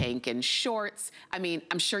 tank and shorts. I mean,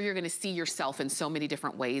 I'm sure you're gonna see yourself in so many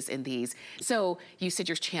different ways in these. So you said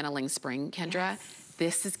you're channeling spring, Kendra. Yes.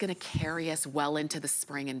 this is gonna carry us well into the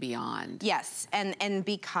spring and beyond. Yes, and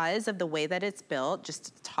because of the way that it's built,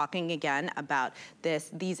 just talking again about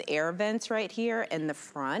these air vents right here in the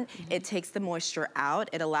front, it takes the moisture out,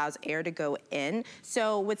 it allows air to go in.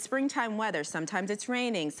 So with springtime weather, sometimes it's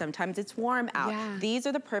raining, sometimes it's warm out. Yeah. These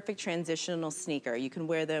are the perfect transitional sneaker. You can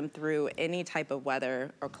wear them through any type of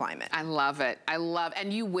weather or climate. I love it.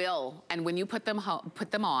 And you will. And when you put them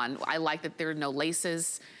on, I like that there are no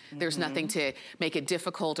laces. There's nothing to make it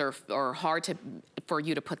difficult or hard for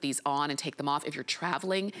you to put these on and take them off. If you're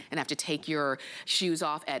traveling and have to take your shoes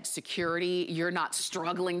off at security, you're not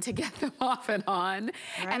struggling to get them off and on.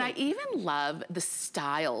 Right. And I even love the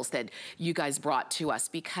styles that you guys brought to us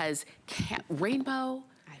because rainbow,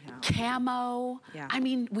 camo. Yeah. I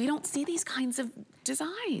mean, we don't see these kinds of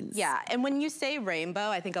designs. Yeah, and when you say rainbow,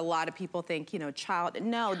 I think a lot of people think, you know,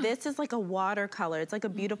 no, this is like a watercolor. It's like a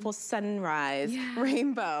beautiful sunrise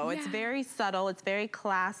rainbow. Yeah. It's very subtle, it's very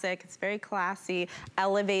classic, it's very classy,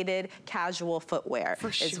 elevated, casual footwear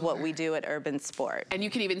is what we do at Urban Sport. And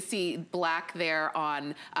you can even see black there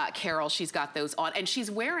on Carol. She's got those on, and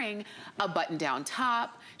she's wearing a button-down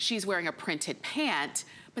top. She's wearing a printed pant,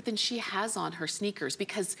 but then she has on her sneakers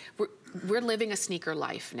because we're living a sneaker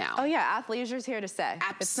life now. Oh yeah, athleisure's here to stay.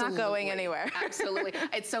 Absolutely. It's not going anywhere. Absolutely.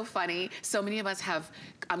 It's so funny. So many of us have,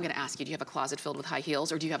 I'm gonna ask you, do you have a closet filled with high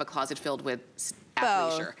heels or do you have a closet filled with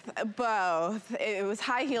athleisure? Both. It was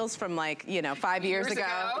high heels from like, you know, 5 years ago.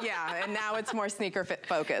 Yeah, and now it's more sneaker fit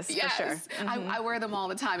focused, for sure. I wear them all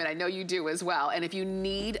the time and I know you do as well. And if you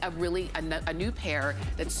need a new pair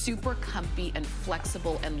that's super comfy and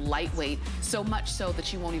flexible and lightweight, so much so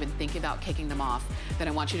that you won't even think about kicking them off, then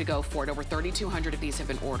I want you to go for it. Over 3,200 of these have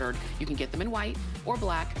been ordered. You can get them in white or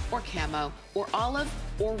black or camo or olive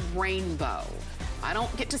or rainbow. I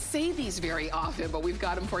don't get to say these very often, but we've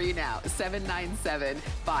got them for you now.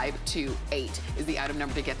 797-528 is the item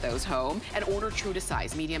number to get those home. And order true to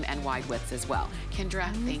size, medium and wide widths as well.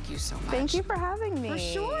 Kendra, thank you so much. Thank you for having me. For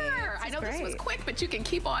sure. I know this was quick, but you can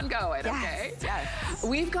keep on going, okay? Yes.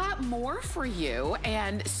 We've got more for you.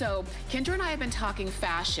 And so Kendra and I have been talking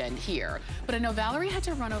fashion here, but I know Valerie had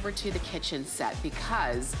to run over to the kitchen set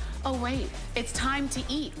because, oh wait, it's time to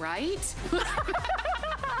eat, right?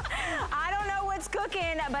 I don't know what's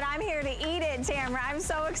cooking, but I'm here to eat it, Tamra. I'm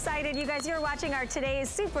so excited. You guys, you're watching our Today's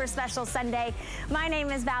Super Special Sunday. My name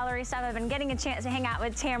is Valerie Stubb. I've been getting a chance to hang out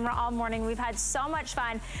with Tamra all morning. We've had so much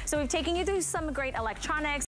fun. So we've taken you through some great electronics.